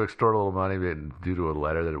he tried to extort a little money due to a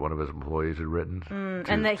letter that one of his employees had written.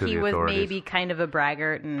 And that to he the was authorities. maybe kind of a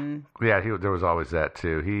braggart and Yeah, there was always that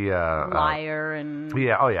too. He liar and...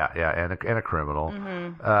 and a criminal.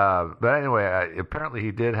 But anyway, apparently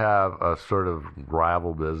he did have a sort of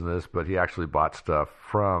rival business, but he actually bought stuff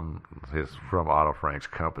from Otto Frank's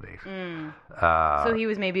company. So he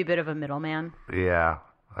was maybe a bit of a middleman. Yeah,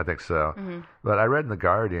 I think so. But I read in The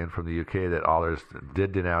Guardian from the UK that Allers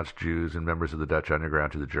did denounce Jews and members of the Dutch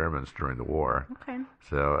underground to the Germans during the war. Okay.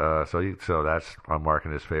 So that's I'm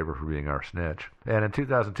marking his favor for being our snitch. And in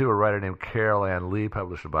 2002, a writer named Carol Ann Lee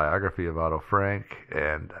published a biography of Otto Frank,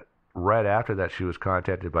 and right after that, she was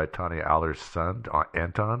contacted by Tawny Allers' son,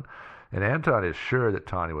 Anton. And Anton is sure that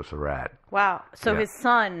Tawny was a rat. Wow. So Yeah. his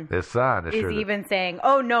son Is sure even saying,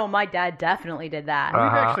 "Oh no, my dad definitely did that." We've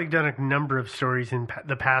actually done a number of stories in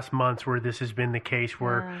the past months where this has been the case,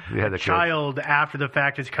 where a child after the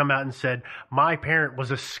fact has come out and said, "My parent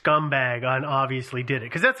was a scumbag and obviously did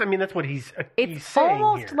it." Because that's what he's saying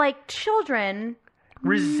almost here. like children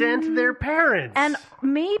resent their parents, and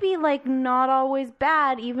maybe like not always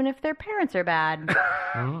bad, even if their parents are bad.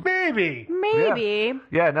 maybe.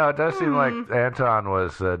 Yeah, no, it does seem like Anton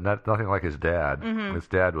was nothing like his dad. His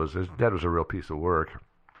dad was a real piece of work.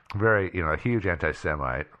 Very, a huge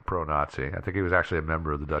anti-Semite, pro-Nazi. I think he was actually a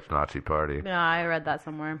member of the Dutch Nazi Party. Yeah, I read that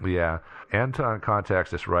somewhere. Yeah, Anton contacts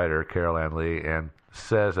this writer, Carol Ann Lee, and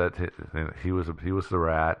says that he was the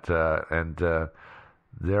rat, and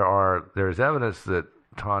there's evidence that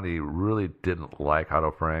Tawny really didn't like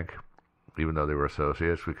Otto Frank, even though they were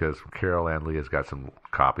associates, because Carol Ann Lee has got some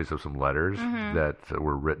copies of some letters that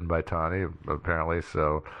were written by Tawny, apparently.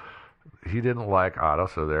 So he didn't like Otto.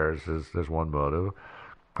 So there's one motive.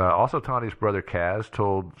 Also, Tawny's brother Kaz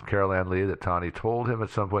told Carol Ann Lee that Tawny told him at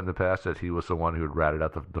some point in the past that he was the one who had ratted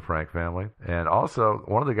out the Frank family. And also,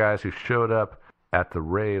 one of the guys who showed up at the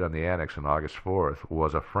raid on the annex on August 4th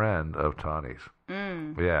was a friend of Tawny's.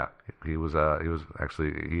 Yeah, he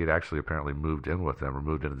had actually apparently moved in with them, or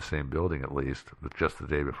moved into the same building at least, just the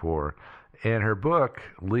day before. In her book,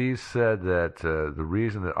 Lee said that the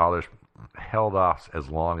reason that Allers held off as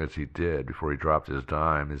long as he did before he dropped his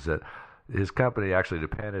dime is that his company actually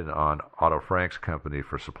depended on Otto Frank's company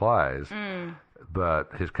for supplies,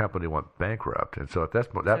 but his company went bankrupt, and so at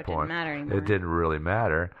that point, it didn't really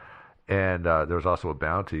matter. And there was also a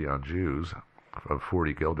bounty on Jews of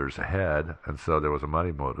 40 guilders a head, and so there was a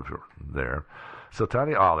money motive there. So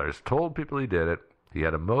Tawny Allers told people he did it. He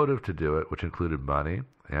had a motive to do it, which included money,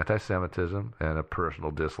 anti-Semitism, and a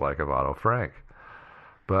personal dislike of Otto Frank.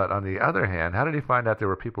 But on the other hand, how did he find out there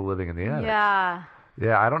were people living in the annex?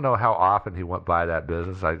 Yeah, I don't know how often he went by that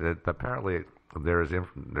business. Apparently, there's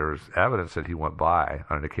evidence that he went by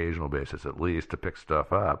on an occasional basis, at least, to pick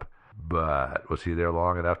stuff up. But was he there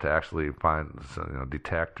long enough to actually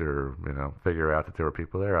detect or figure out that there were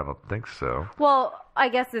people there? I don't think so. Well, I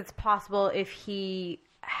guess it's possible if he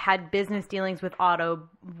had business dealings with Otto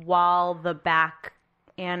while the back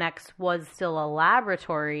annex was still a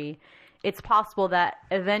laboratory. It's possible that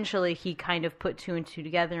eventually he kind of put two and two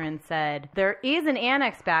together and said, there is an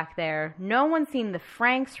annex back there. No one's seen the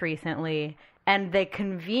Franks recently, and they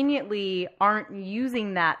conveniently aren't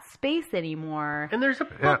using that space anymore. And there's a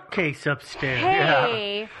bookcase upstairs.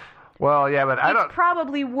 Hey, Yeah. Well, yeah, but it's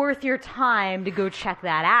probably worth your time to go check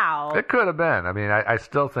that out. It could have been. I mean, I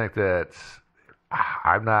still think that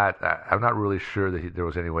I'm not really sure that there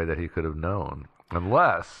was any way that he could have known.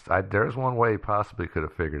 Unless there's one way he possibly could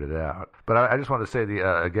have figured it out. But I just want to say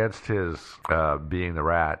against his being the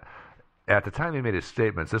rat. At the time he made his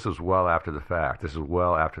statements, this was well after the fact. This is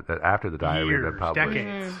well after the diary had been published.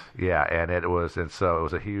 Decades. Yeah, so it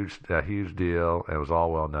was a huge deal. And it was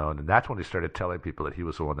all well known, and that's when he started telling people that he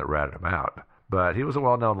was the one that ratted him out. But he was a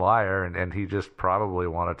well-known liar, and he just probably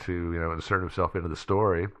wanted to insert himself into the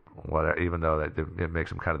story. Even though it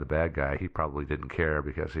makes him kind of the bad guy, he probably didn't care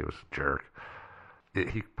because he was a jerk.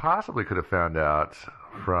 He possibly could have found out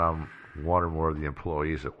from one or more of the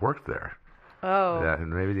employees that worked there. Oh.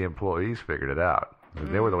 And maybe the employees figured it out.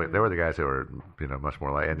 They were the guys that were much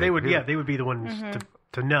more like. And they would be the ones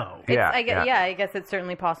to know. I guess it's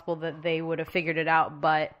certainly possible that they would have figured it out,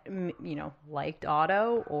 but liked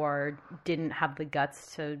Otto or didn't have the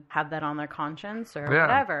guts to have that on their conscience or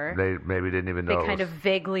whatever. They maybe didn't even know. They kind of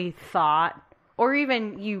vaguely thought, or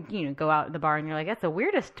even you go out at the bar and you're like, that's the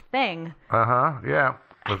weirdest thing. Yeah.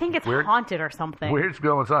 I think it's haunted or something. Weird's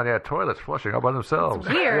going on. Yeah, toilets flushing all by themselves.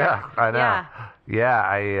 It's weird. Yeah, I know.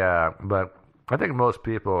 Yeah. But I think most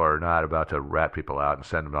people are not about to rat people out and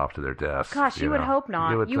send them off to their deaths. Gosh, you would know. hope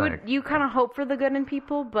not. You would think. You kind of hope for the good in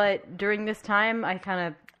people, but during this time,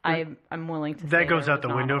 I'm willing to say That goes there out the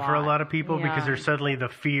was not window for a lot of people because Yeah. there's suddenly the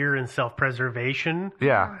fear and self-preservation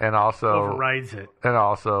Yeah, and also overrides it. And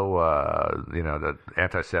also, the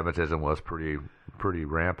anti-Semitism was pretty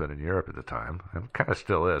rampant in Europe at the time, and kind of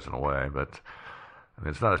still is in a way. But I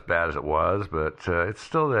mean, it's not as bad as it was, but it's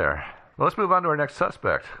still there. Well, let's move on to our next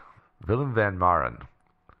suspect, Willem van Maren.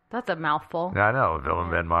 That's a mouthful. I know, Willem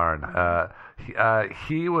van Maren.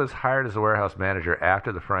 He was hired as a warehouse manager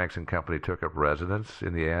after the Franks and Company took up residence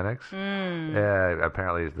in the annex.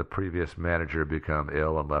 Apparently, the previous manager had become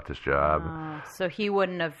ill and left his job. So he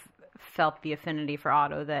wouldn't have felt the affinity for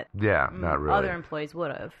Otto that Not really. other employees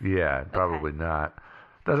would have. Yeah, probably not.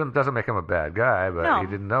 Doesn't make him a bad guy, but No. he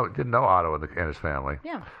didn't know Otto and his family.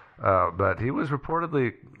 Yeah. But he was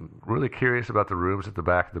reportedly really curious about the rooms at the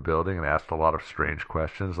back of the building and asked a lot of strange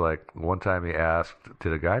questions. Like one time he asked,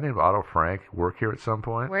 "Did a guy named Otto Frank work here at some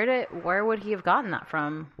point?" Where would he have gotten that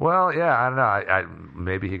from? Well, yeah, I don't know.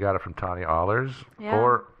 Maybe he got it from Tanya Allers, Yeah.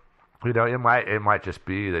 or it might just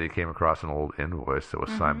be that he came across an old invoice that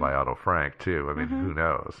was signed by Otto Frank too. I mean, who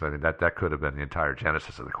knows? I mean, that could have been the entire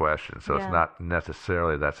genesis of the question. So Yeah. it's not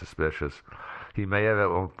necessarily that suspicious. He may have at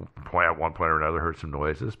one point or another heard some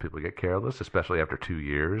noises. People get careless, especially after 2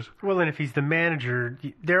 years. Well, and if he's the manager,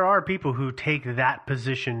 there are people who take that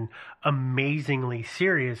position amazingly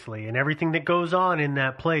seriously, and everything that goes on in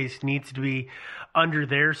that place needs to be under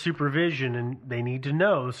their supervision, and they need to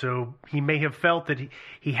know. So he may have felt that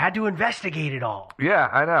he had to investigate it all. Yeah,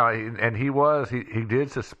 I know, and he did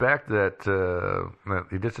suspect that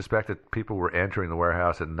people were entering the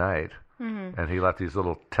warehouse at night. And he left these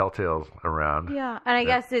little telltales around. Yeah, and I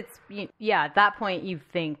guess it's at that point you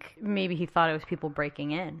think maybe he thought it was people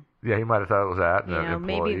breaking in. Yeah, he might have thought it was that.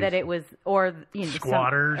 Maybe that it was, or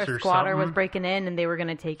Squatters a or squatter was something. breaking in and they were going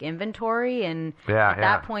to take inventory. And Yeah, at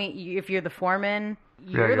that point, if you're the foreman,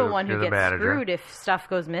 you're the one who you're the gets manager. screwed if stuff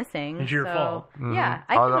goes missing. It's your fault. Yeah,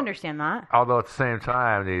 I Although- can understand that. Although at the same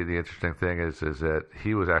time, the interesting thing is that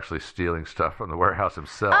he was actually stealing stuff from the warehouse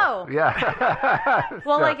himself. Oh. Yeah.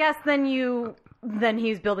 Well, So- I guess then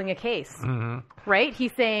he's building a case, right?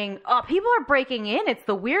 He's saying, "Oh, people are breaking in. It's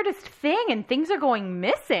the weirdest thing, and things are going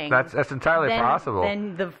missing." That's entirely possible.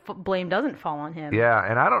 Then the blame doesn't fall on him. Yeah,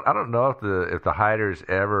 and I don't know if the hiders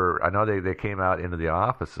ever. I know they came out into the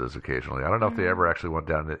offices occasionally. I don't know if they ever actually went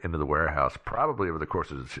down into the warehouse. Probably over the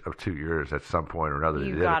course of 2 years, at some point or another. they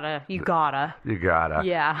You did gotta. it. You gotta.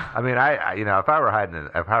 Yeah. I mean, if I were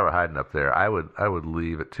hiding up there, I would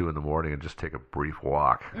leave at 2 a.m. and just take a brief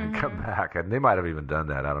walk and come back. And they might have even done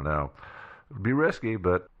that. I don't know. It'd be risky,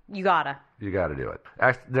 but You gotta. you got to do it.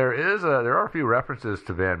 Actually, there are a few references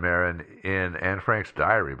to Van Maren in Anne Frank's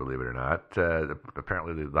diary, believe it or not.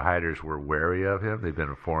 Apparently, the hiders were wary of him. They've been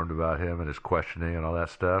informed about him and his questioning and all that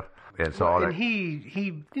stuff. And so all And that,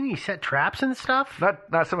 he didn't he set traps and stuff?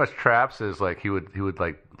 not so much traps as like he would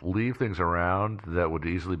like leave things around that would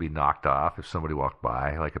easily be knocked off if somebody walked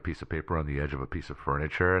by, like a piece of paper on the edge of a piece of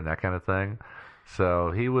furniture and that kind of thing. So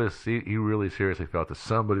he really seriously felt that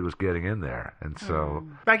somebody was getting in there, and so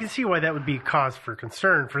I can see why that would be cause for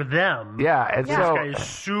concern for them. yeah, and This so guy is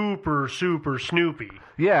super, super snoopy.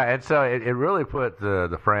 yeah, and so it really put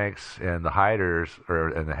the Franks and the hiders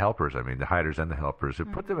and the helpers. I mean, the hiders and the helpers.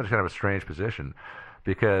 It put them in kind of a strange position.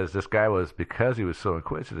 Because this guy because he was so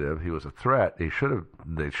inquisitive, he was a threat. They should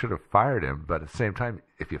have fired him. But at the same time,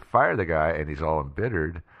 if you fire the guy and he's all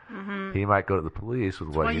embittered, he might go to the police with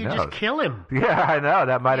what Why he you knows. just kill him? Yeah, I know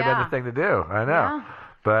that might have Yeah. been the thing to do. I know, Yeah.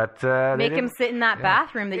 but they Make him didn't- sit in that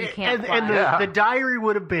bathroom that you can't And fly. the diary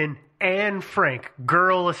would have been Anne Frank,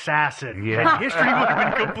 girl assassin. Yeah. And history would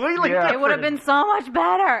have been completely Yeah. different. It would have been so much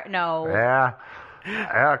better. No. Yeah.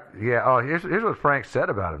 Yeah. Oh, here's what Frank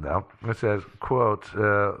said about him, though. It says, quote,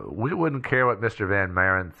 "We wouldn't care what Mr. Van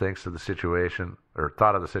Maren thinks of the situation or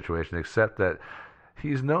thought of the situation, except that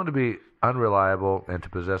he's known to be unreliable and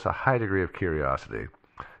to possess a high degree of curiosity.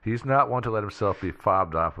 He's not one to let himself be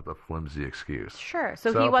fobbed off with a flimsy excuse." Sure.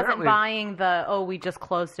 So So he wasn't apparently- buying the, we just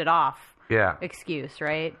closed it off Yeah. excuse,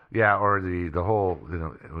 right? Yeah, or the whole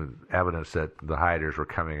evidence that the hiders were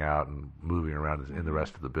coming out and moving around in the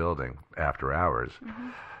rest of the building after hours.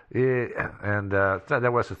 That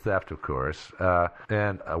was a theft, of course.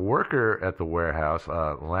 And a worker at the warehouse,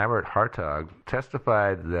 Lambert Hartog,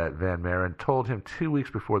 testified that Van Maren told him 2 weeks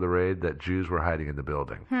before the raid that Jews were hiding in the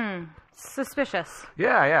building. Suspicious.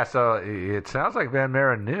 Yeah. So it sounds like Van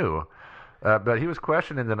Maren knew. But he was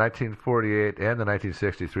questioned in the 1948 and the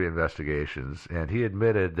 1963 investigations, and he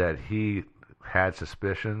admitted that he had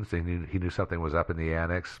suspicions. He knew something was up in the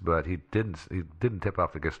annex, but he didn't tip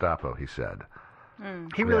off the Gestapo. He said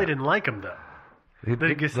He really didn't like him, though.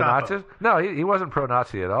 The Gestapo. The Nazis? No, he wasn't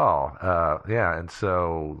pro-Nazi at all. And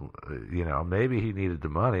so, maybe he needed the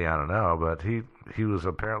money. I don't know, but he was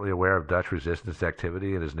apparently aware of Dutch resistance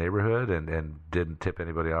activity in his neighborhood and didn't tip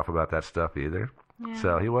anybody off about that stuff either. Yeah.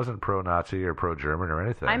 So he wasn't pro-Nazi or pro-German or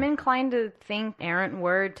anything. I'm inclined to think errant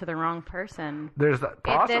word to the wrong person. There's that,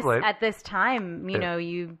 possibly at this time,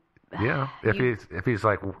 you. Yeah, if he's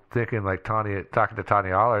like thinking like talking to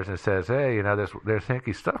Tanya Allers and says, hey, there's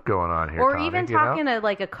hinky stuff going on here. Or Tanya, even talking to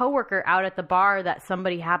like a coworker out at the bar that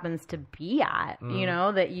somebody happens to be at,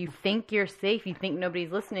 that you think you're safe, you think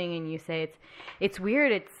nobody's listening, and you say it's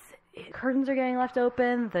weird. Curtains are getting left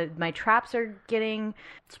open. My traps are getting.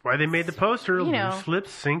 That's why they made the poster. Loose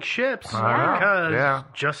lips sink ships. Yeah. Because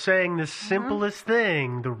just saying the simplest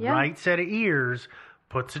thing, the right set of ears,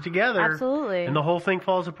 puts it together. Absolutely. And the whole thing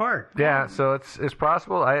falls apart. Yeah, so it's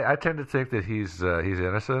possible. I tend to think that he's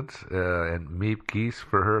innocent. And Miep Gies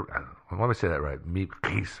for her. Let me say that right. Miep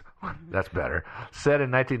Gies. That's better. Said in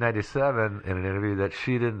 1997 in an interview that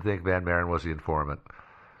she didn't think Van Maren was the informant.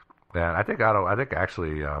 And I think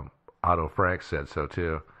Otto Frank said so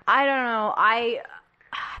too. I don't know.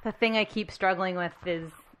 The thing I keep struggling with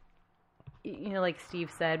is, like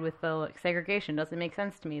Steve said, with the segregation doesn't make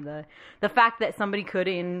sense to me. The fact that somebody could,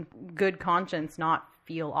 in good conscience, not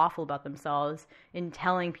feel awful about themselves in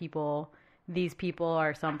telling people these people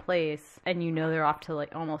are someplace and they're off to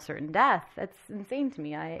like almost certain death. That's insane to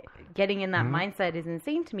me. Getting in that mindset is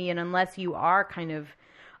insane to me. And unless you are kind of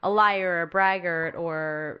a liar, a braggart,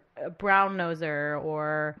 or a brown noser,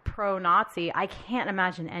 or pro-Nazi, I can't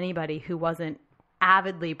imagine anybody who wasn't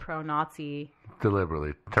avidly pro-Nazi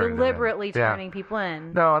deliberately turning people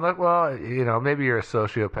in. No, well, maybe you're a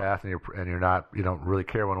sociopath and you're not, you don't really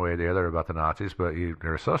care one way or the other about the Nazis, but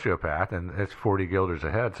you're a sociopath and it's 40 guilders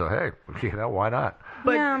ahead. So hey, why not?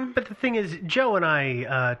 But the thing is, Joe and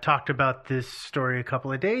I talked about this story a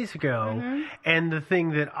couple of days ago, and the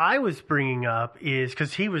thing that I was bringing up is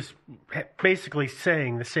because he was basically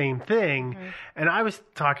saying the same thing, and I was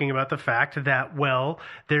talking about the fact that, well,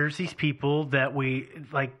 there's these people that we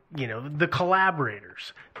like, the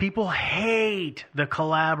collaborators. People hate the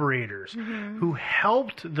collaborators who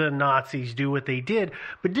helped the Nazis do what they did,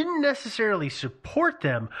 but didn't necessarily support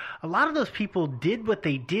them. A lot of those people did what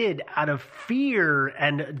they did out of fear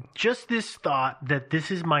and just this thought that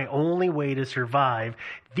this is my only way to survive.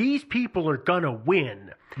 These people are going to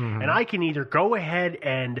win, and I can either go ahead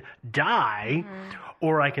and die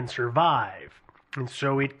or I can survive. And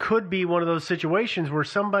so it could be one of those situations where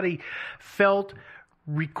somebody felt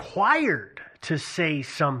required to say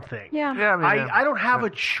something. Yeah. I don't have a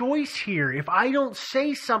choice here. If I don't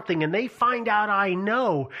say something and they find out I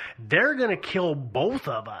know, they're going to kill both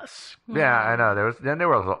of us. Yeah, I know. There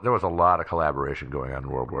was a lot of collaboration going on in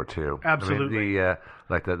World War II. Absolutely.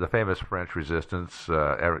 The famous French resistance.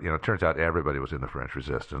 It turns out everybody was in the French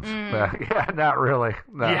resistance. Yeah, not really.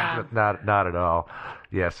 Not at all.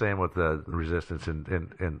 Yeah, same with the resistance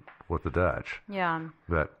in with the Dutch. Yeah.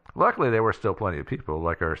 But luckily, there were still plenty of people,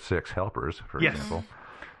 like our 6 helpers, for example.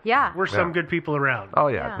 Yeah. We're some good people around. Oh,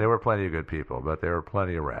 yeah. There were plenty of good people, but there were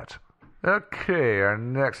plenty of rats. Okay, our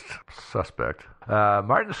next suspect,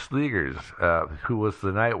 Martin Sleegers, who was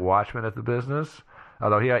the night watchman at the business.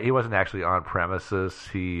 Although he wasn't actually on premises,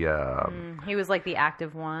 he was like the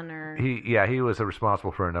active one, or he was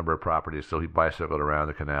responsible for a number of properties. So he bicycled around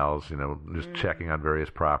the canals, just checking on various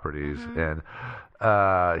properties, and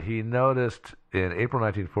he noticed in April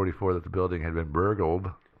 1944 that the building had been burgled.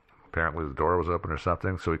 Apparently, the door was open or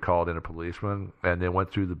something. So he called in a policeman, and they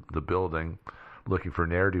went through the building looking for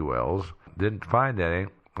ne'er-do-wells. Didn't find any,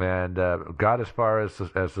 and got as far as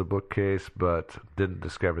the bookcase, but didn't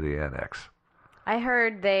discover the annex. I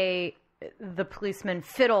heard the policeman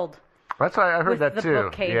fiddled. That's why I heard that the too.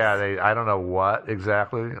 Bookcase. Yeah, I don't know what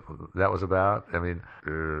exactly that was about. I mean,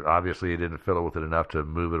 obviously he didn't fiddle with it enough to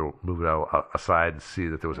move it out aside and see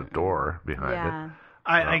that there was a door behind it.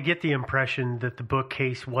 I get the impression that the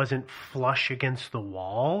bookcase wasn't flush against the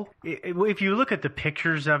wall. If you look at the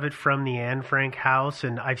pictures of it from the Anne Frank house,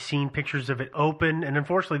 and I've seen pictures of it open, and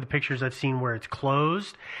unfortunately the pictures I've seen where it's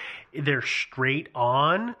closed, they're straight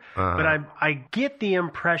on. But I get the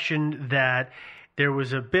impression that there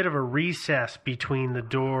was a bit of a recess between the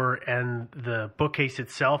door and the bookcase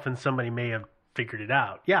itself, and somebody may have figured it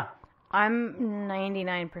out. Yeah. I'm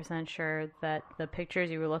 99% sure that the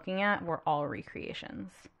pictures you were looking at were all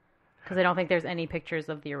recreations. Because I don't think there's any pictures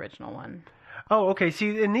of the original one. Oh, okay.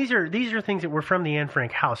 See, and these are things that were from the Anne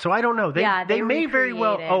Frank house. So I don't know. They may very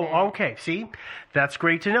well. recreated Oh, it. okay. See, that's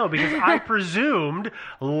great to know because I presumed,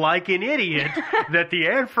 like an idiot, that the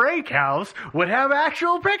Anne Frank house would have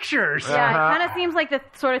actual pictures. Yeah, it kind of seems like the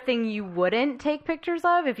sort of thing you wouldn't take pictures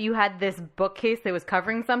of. If you had this bookcase that was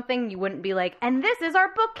covering something, you wouldn't be like, and this is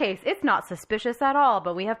our bookcase. It's not suspicious at all,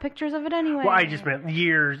 but we have pictures of it anyway. Well, I just meant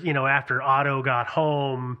years, after Otto got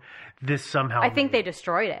home, this somehow. I think they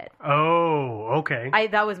destroyed it. Oh, okay.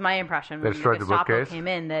 That was my impression They when destroyed the Gestapo bookcase? came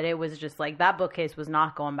in, that it was just like, that bookcase was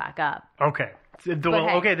not going back up. Okay. Well,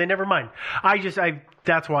 hey. okay, then never mind.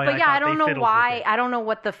 That's why But I yeah, thought I don't they know fiddled why. with it. I don't know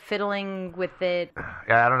what the fiddling with it.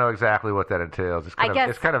 Yeah, I don't know exactly what that entails. It's kind, I guess-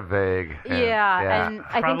 it's kind of vague. And, Yeah, and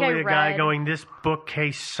I Probably think I a guy read. going, this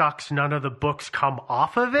bookcase sucks, none of the books come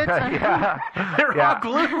off of it? yeah. They're Yeah. all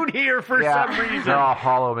glued here for Yeah. some reason. They're all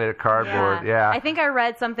hollow made of cardboard. Yeah. I think I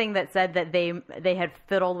read something that said that they had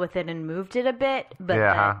fiddled with it and moved it a bit, but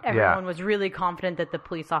Yeah, that yeah. everyone was really confident that the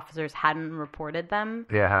police officers hadn't reported them.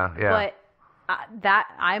 Yeah. But that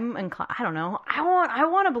I'm inclined. I don't know. I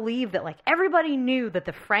want to believe that like everybody knew that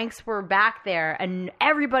the Franks were back there, and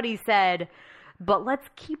everybody said, "But let's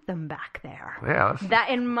keep them back there." Yeah, that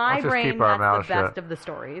in my let's just brain, keep our that's the mouths best shut. of the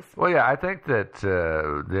stories. Well, yeah, I think that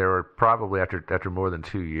there were probably after more than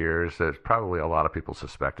 2 years, there's probably a lot of people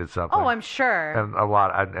suspected something. Oh, I'm sure. and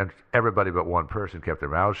and everybody but one person kept their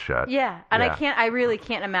mouths shut. Yeah, and Yeah. I really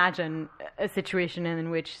can't imagine a situation in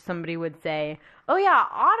which somebody would say, "Oh yeah,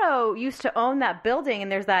 Otto used to own that building,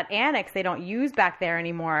 and there's that annex they don't use back there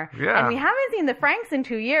anymore. Yeah. And we haven't seen the Franks in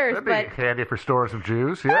 2 years, That'd but be handy for stores of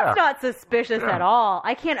Jews. Yeah. that's not suspicious Yeah. at all.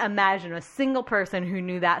 I can't imagine a single person who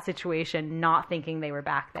knew that situation not thinking they were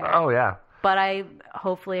back there. Oh yeah. But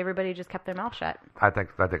hopefully everybody just kept their mouth shut. I think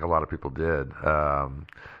a lot of people did.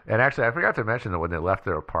 And actually, I forgot to mention that when they left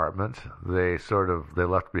their apartment, they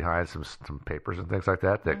left behind some papers and things like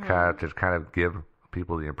that kind of give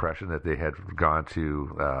people the impression that they had gone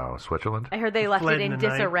to Switzerland. I heard they left Fled it in in the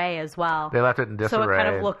night. disarray as well. They left it in disarray. So it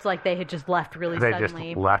kind of looked like they had just left really They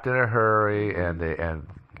suddenly. just left in a hurry, and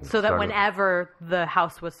so that started- whenever the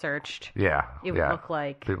house was searched, yeah, it would yeah. look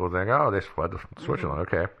like. People think, oh, they fled to Switzerland.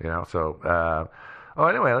 Okay, so.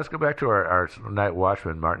 Anyway, let's go back to our night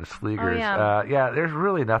watchman, Martin Sleegers. Oh, yeah. There's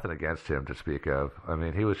really nothing against him to speak of. I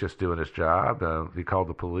mean, he was just doing his job. He called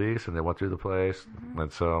the police, and they went through the place.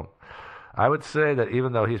 And so I would say that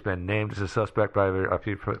even though he's been named as a suspect by a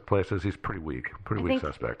few places, he's pretty weak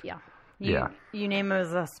suspect. Yeah. Yeah. You name him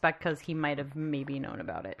as a suspect because he might have maybe known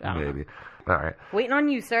about it. I don't know. Maybe. All right. Waiting on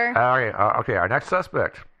you, sir. Okay, our next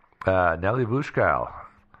suspect, Nellie Vushkal.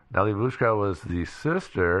 Nellie Vushkal was the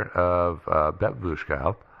sister of Bep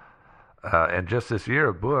Vushkal. And just this year,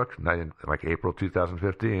 a book, like April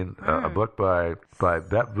 2015, a book by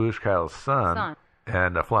Bep Vushkal's son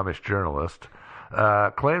and a Flemish journalist,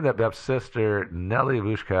 claimed that Bep's sister, Nellie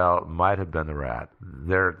Vushkal, might have been the rat.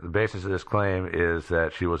 The basis of this claim is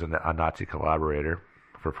that she was a Nazi collaborator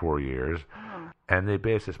for 4 years. And they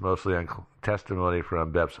base this mostly on testimony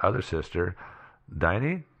from Bep's other sister,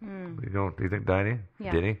 Diney. Do you think Diney?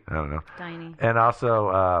 Yeah. Diney? I don't know. Diney. And also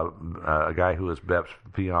a guy who was Bep's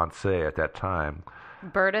fiance at that time.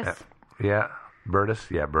 Burtis. Yeah, Burtis.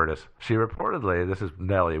 Yeah, Burtis. She reportedly, this is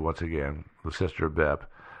Nellie once again, the sister of Bep.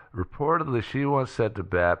 Reportedly, she once said to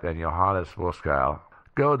Bep and Johannes Vushkal,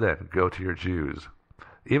 "Go then, go to your Jews."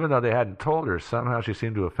 Even though they hadn't told her, somehow she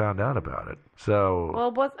seemed to have found out about it. So,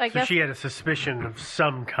 Well, I So guess she had a suspicion of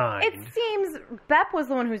some kind. it seems Bep was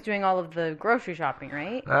the one who was doing all of the grocery shopping,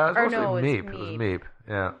 right? it was or mostly no, it Meep. was It was Meep. Meep.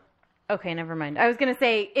 Yeah. Okay, never mind. I was going to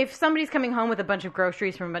say, if somebody's coming home with a bunch of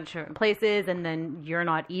groceries from a bunch of different places and then you're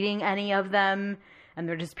not eating any of them and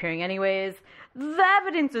they're disappearing anyways, the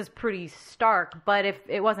evidence is pretty stark. But if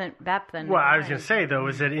it wasn't Bep, then... Well, I was going to say, though,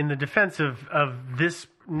 is that in the defense of this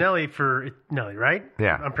Nellie, right?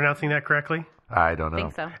 Yeah. I'm pronouncing that correctly? I don't know.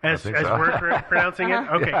 think so. As think so. we're pronouncing it?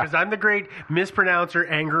 Okay, because I'm the great mispronouncer,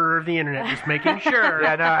 angerer of the internet, just making sure.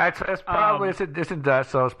 Yeah, no, it's probably it's in Dutch,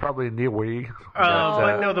 so it's probably Nieuwe.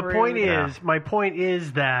 But no, the point rude. is, my point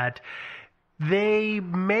is that they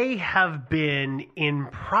may have been in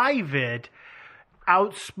private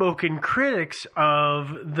outspoken critics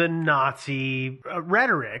of the Nazi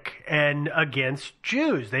rhetoric and against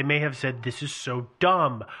Jews. They may have said, this is so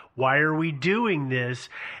dumb. Why are we doing this?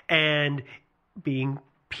 And being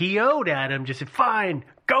PO'd at him, just said, fine,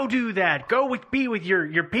 go do that. Be with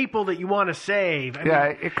your people that you want to save. I Yeah,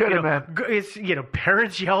 mean, it could have been. It's,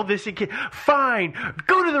 parents yell this at kids. Fine,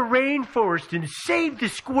 go to the rainforest and save the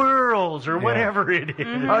squirrels or whatever it is.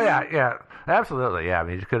 Oh yeah, absolutely. Yeah, I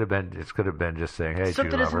mean, it could have been just saying, "Hey,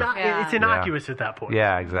 Something Jew is lover." not. It's innocuous at that point.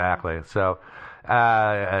 Yeah, exactly. So,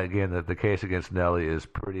 Again, the case against Nellie is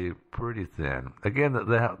pretty thin. Again,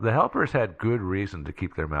 the helpers had good reason to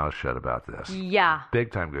keep their mouths shut about this. Yeah.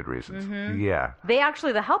 Big time good reasons. Yeah.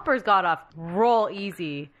 The helpers got off real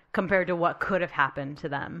easy compared to what could have happened to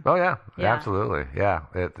them. Oh yeah, Yeah. absolutely, yeah.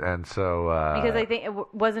 And so Because I think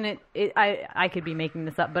I could be making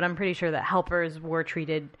this up, but I'm pretty sure that helpers were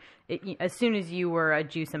treated as soon as you were a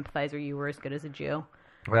Jew sympathizer, you were as good as a Jew.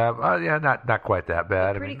 yeah, not quite that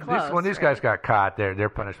bad. Pretty I mean, close, when these right? guys got caught, their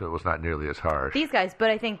punishment was not nearly as harsh. These guys, but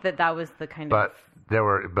I think that was the kind But of they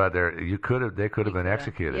could have been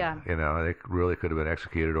executed. yeah. You know, they really could have been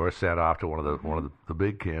executed or sent off to one of the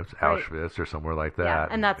big camps, Right. Auschwitz or somewhere like that. yeah,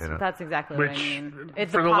 and that's you know. that's exactly what I Which, mean.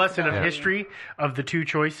 It's for a the lesson of possibility. history, of the two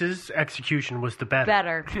choices, execution was the better.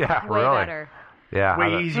 better, Yeah, way really. better. Yeah,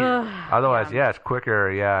 Way easier. Otherwise, yeah, it's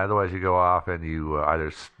quicker. Yeah, otherwise you go off and you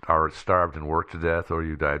either are starved and worked to death, or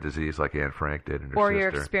you die of disease like Anne Frank did and her Or sister. you're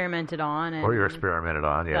experimented on, and Or you're experimented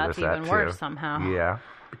on. Yeah, that's there's even that too. worse somehow. Yeah.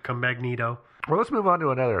 Become Magneto. Well, let's move on to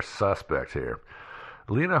another suspect here.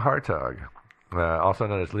 Lena Hartog, also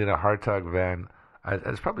known as Lena Hartog van...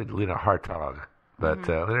 it's probably Lena Hartog, but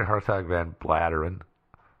Lena Hartog van Blatteren.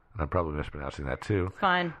 I'm probably mispronouncing that too.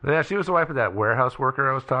 Fine. Yeah, she was the wife of that warehouse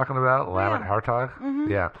worker I was talking about, Lamont Hartog.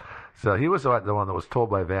 Yeah. So he was the one that was told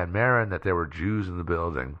by Van Maren that there were Jews in the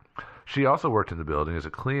building. She also worked in the building as a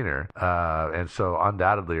cleaner, and so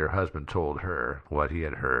undoubtedly her husband told her what he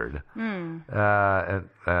had heard. And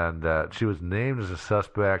she was named as a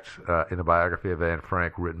suspect in a biography of Anne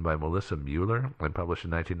Frank written by Melissa Mueller and published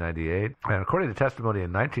in 1998. And according to testimony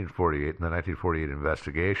in 1948, in the 1948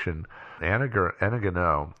 investigation, Anna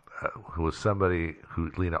Gano, who was somebody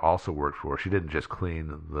who Lena also worked for, she didn't just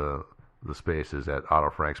clean the spaces at Otto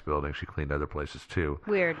Frank's building, she cleaned other places too.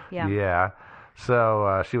 Weird. Yeah. Yeah.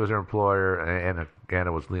 So she was her employer, and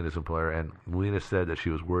Anna was Lena's employer, and Lena said that she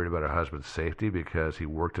was worried about her husband's safety because he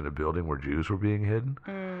worked in a building where Jews were being hidden.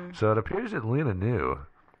 So it appears that Lena knew.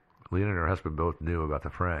 Lena and her husband both knew about the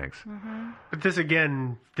Franks. But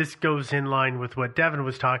this goes in line with what Devin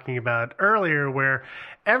was talking about earlier, where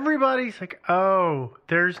everybody's like, oh,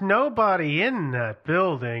 there's nobody in that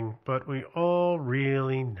building, but we all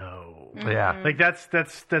really know. Yeah. Like that's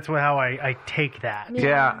how I take that.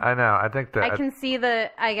 Yeah, I know. I think that... I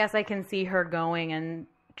guess I can see her going and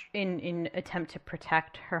in attempt to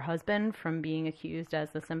protect her husband from being accused as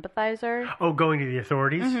a sympathizer. Oh, going to the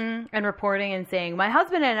authorities? And reporting and saying, my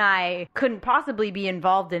husband and I couldn't possibly be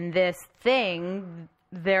involved in this thing.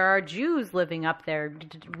 There are Jews living up there.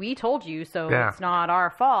 We told you, so it's not our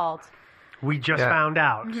fault. We just found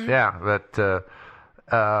out. Yeah, but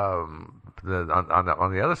on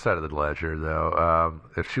the other side of the ledger, though,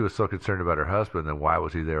 if she was so concerned about her husband, then why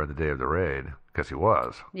was he there on the day of the raid? Because he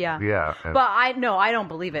was. Yeah. Yeah. And But I don't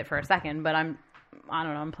believe it for a second, but I don't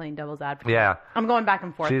know, I'm playing devil's advocate. Yeah. I'm going back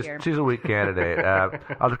and forth here. She's a weak candidate. On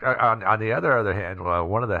the other hand,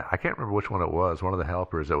 I can't remember which one it was, one of the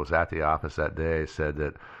helpers that was at the office that day said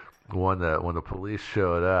that when the police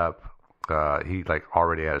showed up, he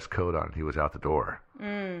already had his coat on. He was out the door.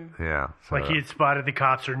 Yeah. So, Like he had spotted the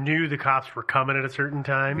cops or knew the cops were coming at a certain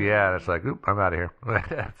time. Yeah, and it's like, oop, I'm out of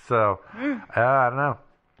here. So, I don't know.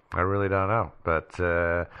 I really don't know. But,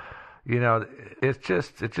 it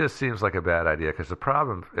just seems like a bad idea because the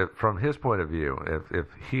problem, from his point of view, if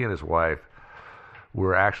he and his wife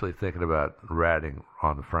were actually thinking about ratting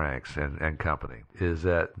on the Franks and company, is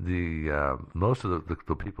that most of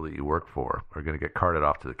the people that you work for are going to get carted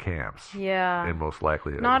off to the camps. Yeah. And most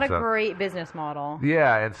likely. Not a great business model.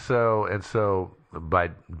 Yeah, and so by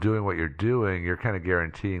doing what you're doing, you're kind of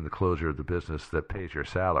guaranteeing the closure of the business that pays your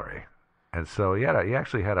salary. And so he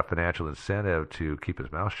actually had a financial incentive to keep his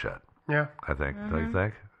mouth shut. Yeah. I think. Don't you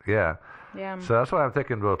think? Yeah. Yeah. So that's why I'm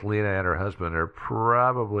thinking both Lena and her husband are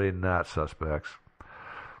probably not suspects.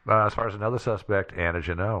 As far as another suspect, Anna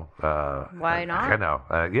Janot. Why not? I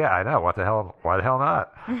know. Yeah, I know. What the hell? Why the hell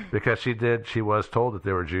not? Because she was told that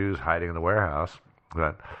there were Jews hiding in the warehouse.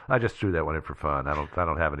 But I just threw that one in for fun. I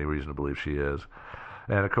don't have any reason to believe she is.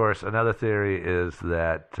 And of course, another theory is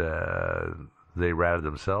that they ratted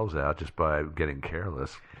themselves out just by getting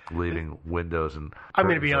careless, leaving windows and. I'm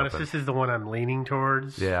going to be curtains honest. open. This is the one I'm leaning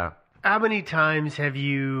towards. Yeah. How many times have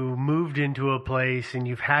you moved into a place and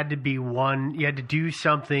you had to do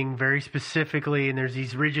something very specifically and there's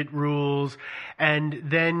these rigid rules and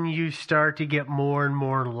then you start to get more and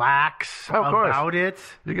more lax about it?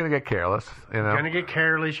 You're going to get careless, you know. You're going to get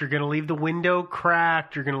careless. You're going to leave the window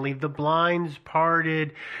cracked. You're going to leave the blinds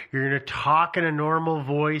parted. You're going to talk in a normal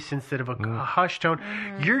voice instead of a hushed tone.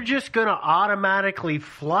 You're just going to automatically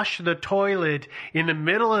flush the toilet in the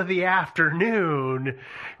middle of the afternoon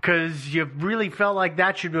because because you really felt like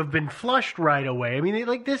that should have been flushed right away. I mean,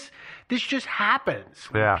 like this just happens.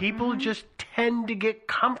 Yeah. People just tend to get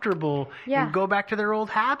comfortable Yeah. and go back to their old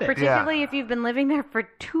habits. Particularly if you've been living there for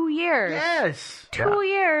 2 years. Yes. 2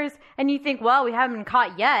 years, and you think, well, we haven't been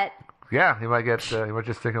caught yet. Yeah, you might just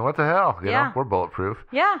thinking, what the hell? You know, we're bulletproof.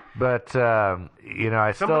 Yeah. But I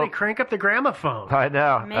Somebody still crank up the gramophone. I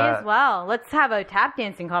know. May as well. Let's have a tap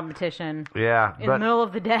dancing competition Yeah, in the middle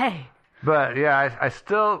of the day. But yeah, I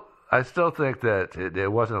still think that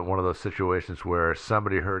it wasn't one of those situations where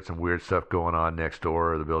somebody heard some weird stuff going on next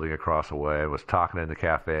door or the building across the way, was talking in the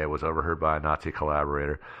cafe, was overheard by a Nazi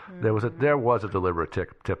collaborator. Mm-hmm. There was a deliberate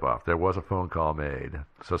tip off. There was a phone call made,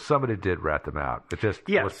 so somebody did rat them out. It just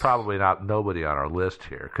was probably not nobody on our list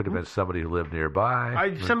here. Could have been somebody who lived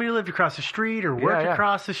nearby. Somebody who lived across the street or worked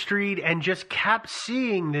across the street and just kept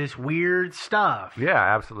seeing this weird stuff. Yeah,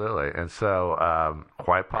 absolutely. And so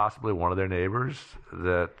quite possibly one of their neighbors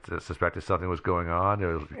that suspected something was going on.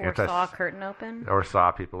 Or saw a curtain open. Or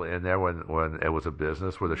saw people in there when it was a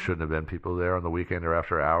business where there shouldn't have been people there on the weekend or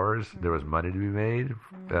after hours. Mm-hmm. There was money to be made.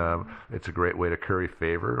 It's a great way to curry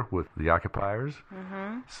favor with the occupiers.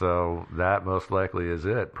 Mm-hmm. So that most likely is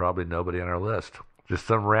it. Probably nobody on our list. Just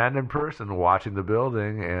some random person watching the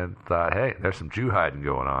building and thought, hey, there's some Jew hiding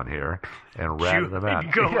going on here, and ratted them out.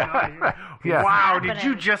 Yeah. Wow, did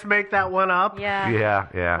you just make that one up? Yeah.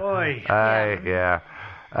 Yeah. Boy.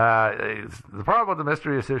 The problem with the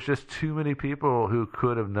mystery is there's just too many people who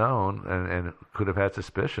could have known and could have had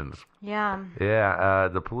suspicions. Yeah. Yeah.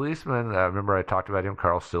 The policeman, remember I talked about him,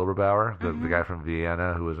 Karl Silberbauer, the guy from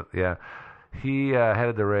Vienna who was, he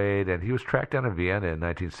headed the raid, and he was tracked down in Vienna in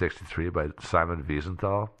 1963 by Simon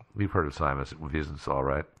Wiesenthal. You've heard of Simon Wiesenthal,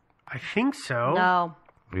 right? I think so. No.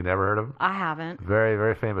 You never heard of him? I haven't. Very,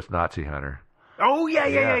 very famous Nazi hunter. Oh,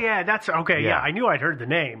 yeah. That's okay. Yeah, I knew I'd heard the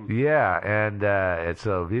name. Yeah, and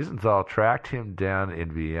so Wiesenthal tracked him down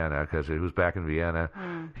in Vienna because he was back in Vienna.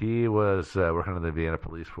 He was working on the Vienna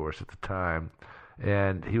police force at the time,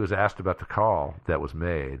 and he was asked about the call that was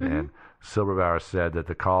made. And Silberbauer said that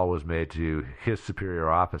the call was made to his superior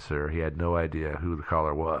officer. He had no idea who the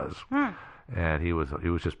caller was, and he was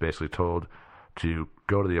just basically told to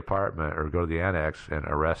go to the apartment or go to the annex and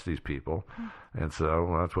arrest these people. And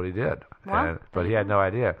so that's what he did. But he had no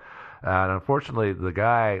idea. And unfortunately, the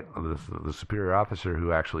guy, the superior officer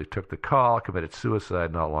who actually took the call, committed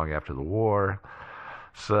suicide not long after the war.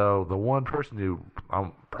 So the one person who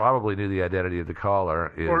probably knew the identity of the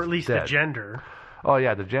caller is or at least dead. the gender. Oh,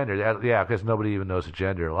 yeah, the gender. Yeah, because nobody even knows the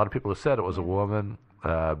gender. A lot of people have said it was a woman,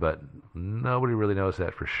 but nobody really knows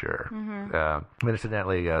that for sure.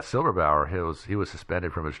 Incidentally, Silberbauer, he was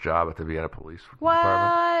suspended from his job at the Vienna Police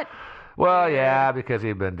Department. Well, yeah, because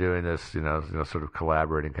he'd been doing this, sort of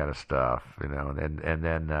collaborating kind of stuff, and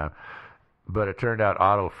then, but it turned out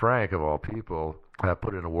Otto Frank, of all people,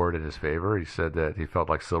 put in a word in his favor. He said that he felt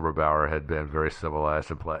like Silberbauer had been very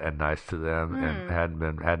civilized and nice to them, and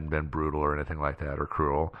hadn't been brutal or anything like that or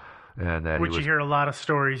cruel. And that Which you hear a lot of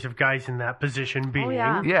stories of guys in that position being.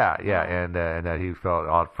 Oh, yeah, and that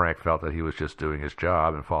Otto Frank felt that he was just doing his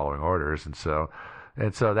job and following orders, and so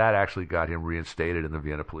that actually got him reinstated in the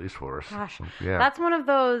Vienna police force. Gosh, yeah. That's one of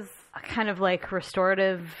those kind of like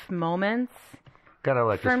restorative moments. Kind of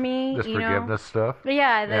like for me, this forgiveness stuff.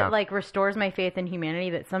 Yeah, that like restores my faith in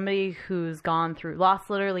humanity. That somebody who's lost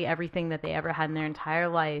literally everything that they ever had in their entire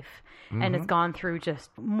life, and has gone through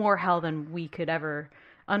just more hell than we could ever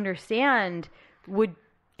understand, would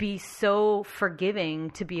be so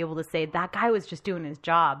forgiving to be able to say that guy was just doing his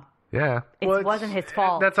job. Yeah. It wasn't his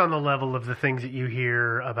fault. That's on the level of the things that you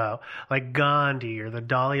hear about, like Gandhi or the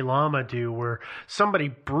Dalai Lama do, where somebody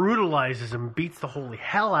brutalizes them, beats the holy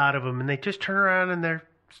hell out of them, and they just turn around and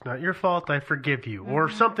it's not your fault, I forgive you, or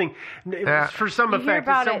something. For some effect, you hear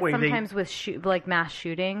about in some it way, sometimes with like mass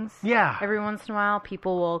shootings. Yeah. Every once in a while,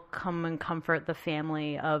 people will come and comfort the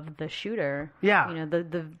family of the shooter. Yeah.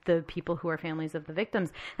 The people who are families of the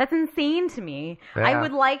victims. That's insane to me. Yeah. I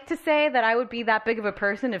would like to say that I would be that big of a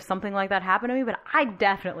person if something like that happened to me, but I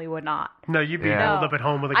definitely would not. No, you'd be holed up at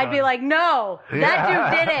home with a gun. I'd be like, no, that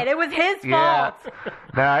dude did it. It was his fault.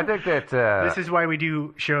 No, I think that this is why we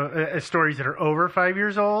do show stories that are over 5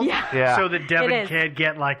 years old. Yeah. So that Devin can't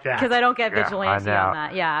get like that. Because I don't get vigilante on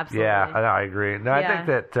that. Yeah, absolutely. Yeah, I agree. No, I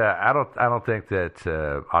think that I don't think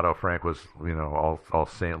that Otto Frank was all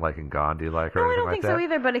saint-like and Gandhi-like or No, I anything don't like think that. so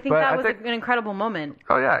either. But I think that was an incredible moment.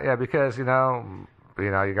 Oh yeah, because you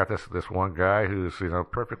got this one guy who's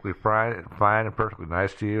perfectly fine and perfectly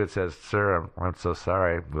nice to you. It says, "Sir, I'm so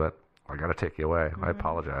sorry, but I got to take you away. I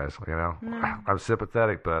apologize. I'm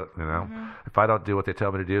sympathetic, but if I don't do what they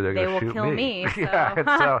tell me to do, they're going to shoot me. They will kill me. So. Yeah, and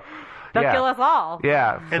so They'll Yeah. kill us all.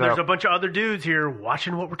 Yeah. And there's a bunch of other dudes here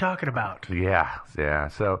watching what we're talking about. Yeah.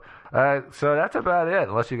 So that's about it.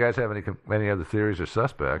 Unless you guys have any other theories or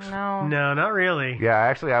suspects. No. No, not really. Yeah,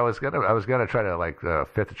 actually, I was gonna try to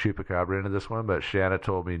fit the chupacabra into this one, but Shanna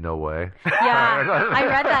told me no way. Yeah, I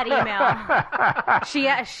read that email.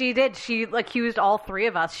 She did. She accused all three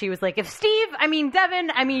of us. She was like, if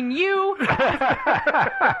Devin, you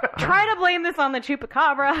try to blame this on the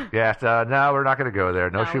chupacabra. Yeah, so, no, we're not going to go there.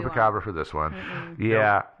 No No, we chupacabra for this one.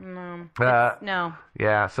 Yeah. No. No.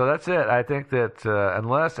 Yeah, so that's it. I think that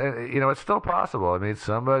unless, it's still possible. I mean,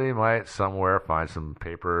 somebody might somewhere find some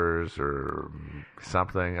papers or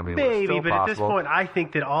something. I mean, it's Maybe, still but possible. at this point, I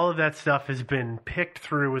think that all of that stuff has been picked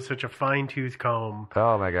through with such a fine-tooth comb.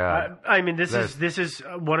 Oh, my God. I mean, this is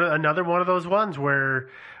another one of those ones where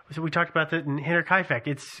we talked about that in Hinterkaifeck.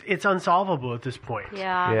 It's unsolvable at this point.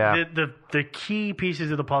 Yeah. The key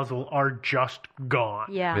pieces of the puzzle are just gone.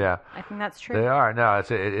 Yeah. I think that's true. They are. No,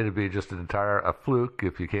 it'd be just a fluke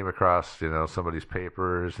if you came across, somebody's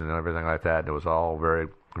papers and everything like that, and it was all very,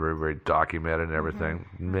 very, very documented and everything.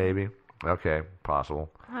 Maybe. Okay,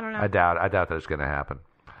 possible. I don't know. I doubt that it's going to happen.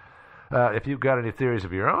 If you've got any theories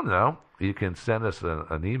of your own, though, you can send us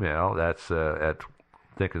an email. That's at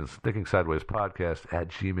Thinking Sideways Podcast at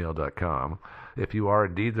gmail.com. If you are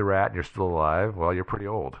indeed the rat and you're still alive, well, you're pretty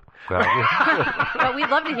old. But we'd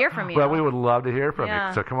love to hear from you. Well, we would love to hear from Yeah.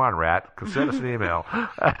 you. So come on, rat, send us an email.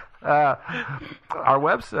 Our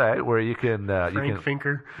website where you can Frank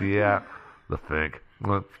Finker. Yeah, the Fink.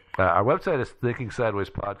 Well, our website is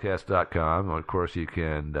thinkingsidewayspodcast.com. Of course, you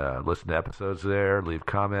can listen to episodes there, leave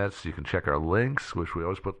comments. You can check our links, which we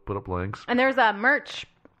always put up links. And there's a merch.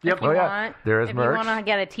 Yep. If you want. There is if merch. you want to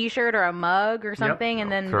get a T-shirt or a mug or something,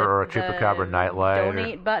 and then Or a Chupacabra nightlight.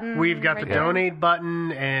 donate button. We've got right the there. donate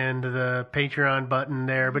button and the Patreon button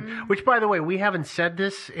there, but which, by the way, we haven't said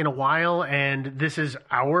this in a while, and this is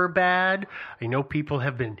our bad. I know people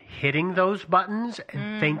have been hitting those buttons,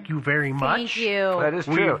 and thank you very much. Thank you. That is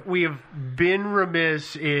true. We have been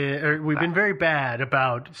remiss, or we've been very bad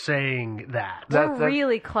about saying that. We're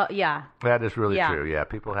really close. Yeah. That is really Yeah. true. Yeah,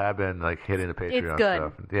 people have been hitting the Patreon It's good.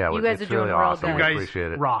 stuff. Yeah, You guys it's are doing really real awesome. good. We You guys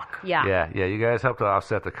appreciate it. rock. Yeah. Yeah, you guys help to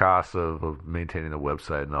offset the cost of maintaining the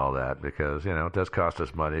website and all that because, it does cost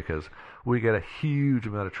us money because we get a huge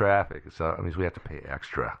amount of traffic. So that means we have to pay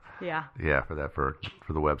extra. Yeah. Yeah, for that, for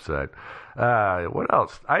the website. What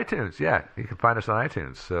else? iTunes, yeah. You can find us on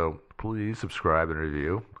iTunes. So please subscribe and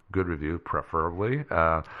review. Good review, preferably.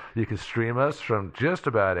 You can stream us from just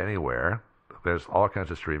about anywhere. There's all kinds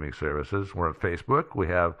of streaming services. We're on Facebook. We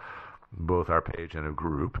have both our page and a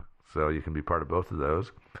group. So you can be part of both of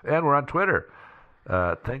those. And we're on Twitter.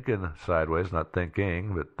 Thinking Sideways, not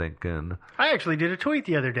thinking, but thinking. I actually did a tweet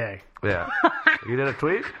the other day. Yeah. You did a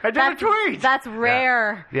tweet? I did a tweet. That's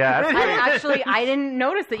rare. Yeah. I didn't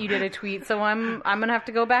notice that you did a tweet, so I'm gonna have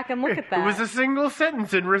to go back and look at that. It was a single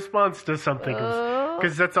sentence in response to something,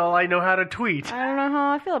 because that's all I know how to tweet. I don't know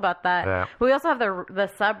how I feel about that. Yeah. But we also have the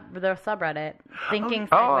subreddit, Thinking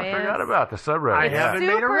Oh, I Sideways. forgot about the subreddit. I It's haven't made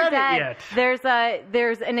a super Reddit dead. yet.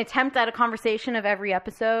 There's an attempt at a conversation of every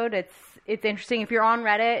episode. It's interesting. If you're on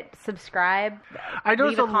Reddit, subscribe. I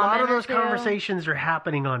noticed leave a lot comment of or those two. conversations are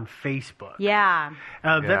happening on Facebook. Yeah.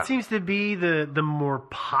 Yeah. That seems to be the more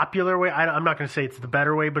popular way. I'm not going to say it's the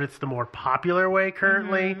better way, but it's the more popular way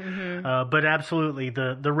currently. But absolutely,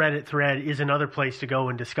 the Reddit thread is another place to go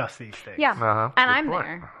and discuss these things. Yeah. Uh-huh. And Good I'm point.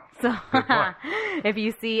 there. So point. if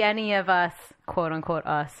you see any of us, quote unquote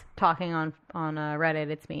us, talking on Reddit,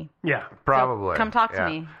 it's me. Yeah. Probably. come talk to Yeah.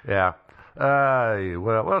 me. Yeah.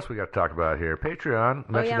 What else we got to talk about here? Patreon.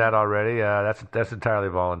 Mentioned yeah. that already. That's entirely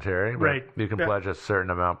voluntary. But Right. You can Yeah. pledge a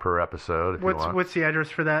certain amount per episode if you want. What's the address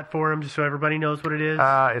for that forum, just so everybody knows what it is?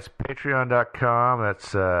 It's patreon.com.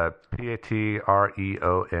 That's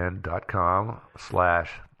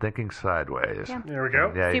patreon.com/thinking sideways. Yeah. There we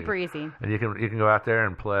go. Yeah, Super easy. And you can go out there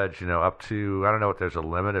and pledge, up to, I don't know if there's a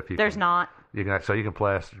limit. If you There's can, not. You can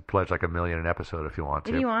pledge like $1 million an episode if you want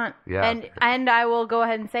to. If you want. Yeah. And I will go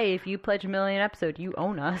ahead and say, if you pledge $1 million an episode, you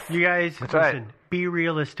own us. You guys, That's listen, right. be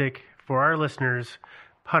realistic for our listeners.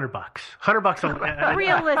 $100. $100 a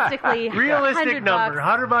Realistically, realistic $100. number.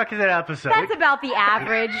 $100 an episode. That's about the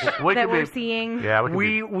average We that could we're be- seeing. Yeah,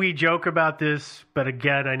 we We joke about this, but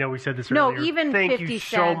again, I know we said this No, earlier. even Thank 50 you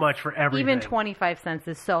cents. so much for everything. Even 25 cents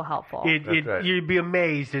is so helpful. That's right. You'd be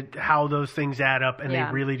amazed at how those things add up, and Yeah.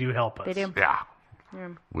 they really do help us. They do. Yeah.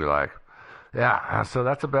 We like. Yeah, so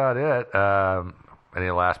that's about it.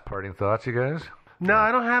 Any last parting thoughts, you guys? No,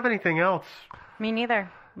 I don't have anything else. Me neither.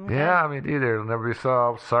 Okay. Yeah, I mean, either. It'll never be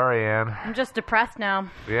solved. Sorry, Ann. I'm just depressed now.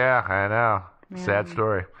 Yeah, I know. Sad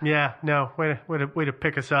story. Yeah, no, way to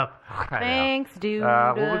pick us up. Thanks, dude.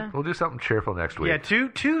 We'll do something cheerful next week. Yeah,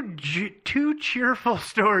 two cheerful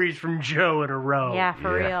stories from Joe in a row. Yeah,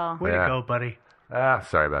 for real. Way to go, buddy.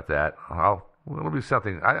 Sorry about that. We'll do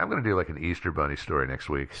something. I'm going to do like an Easter Bunny story next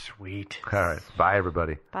week. Sweet. All right. Bye,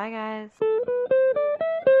 everybody. Bye, guys.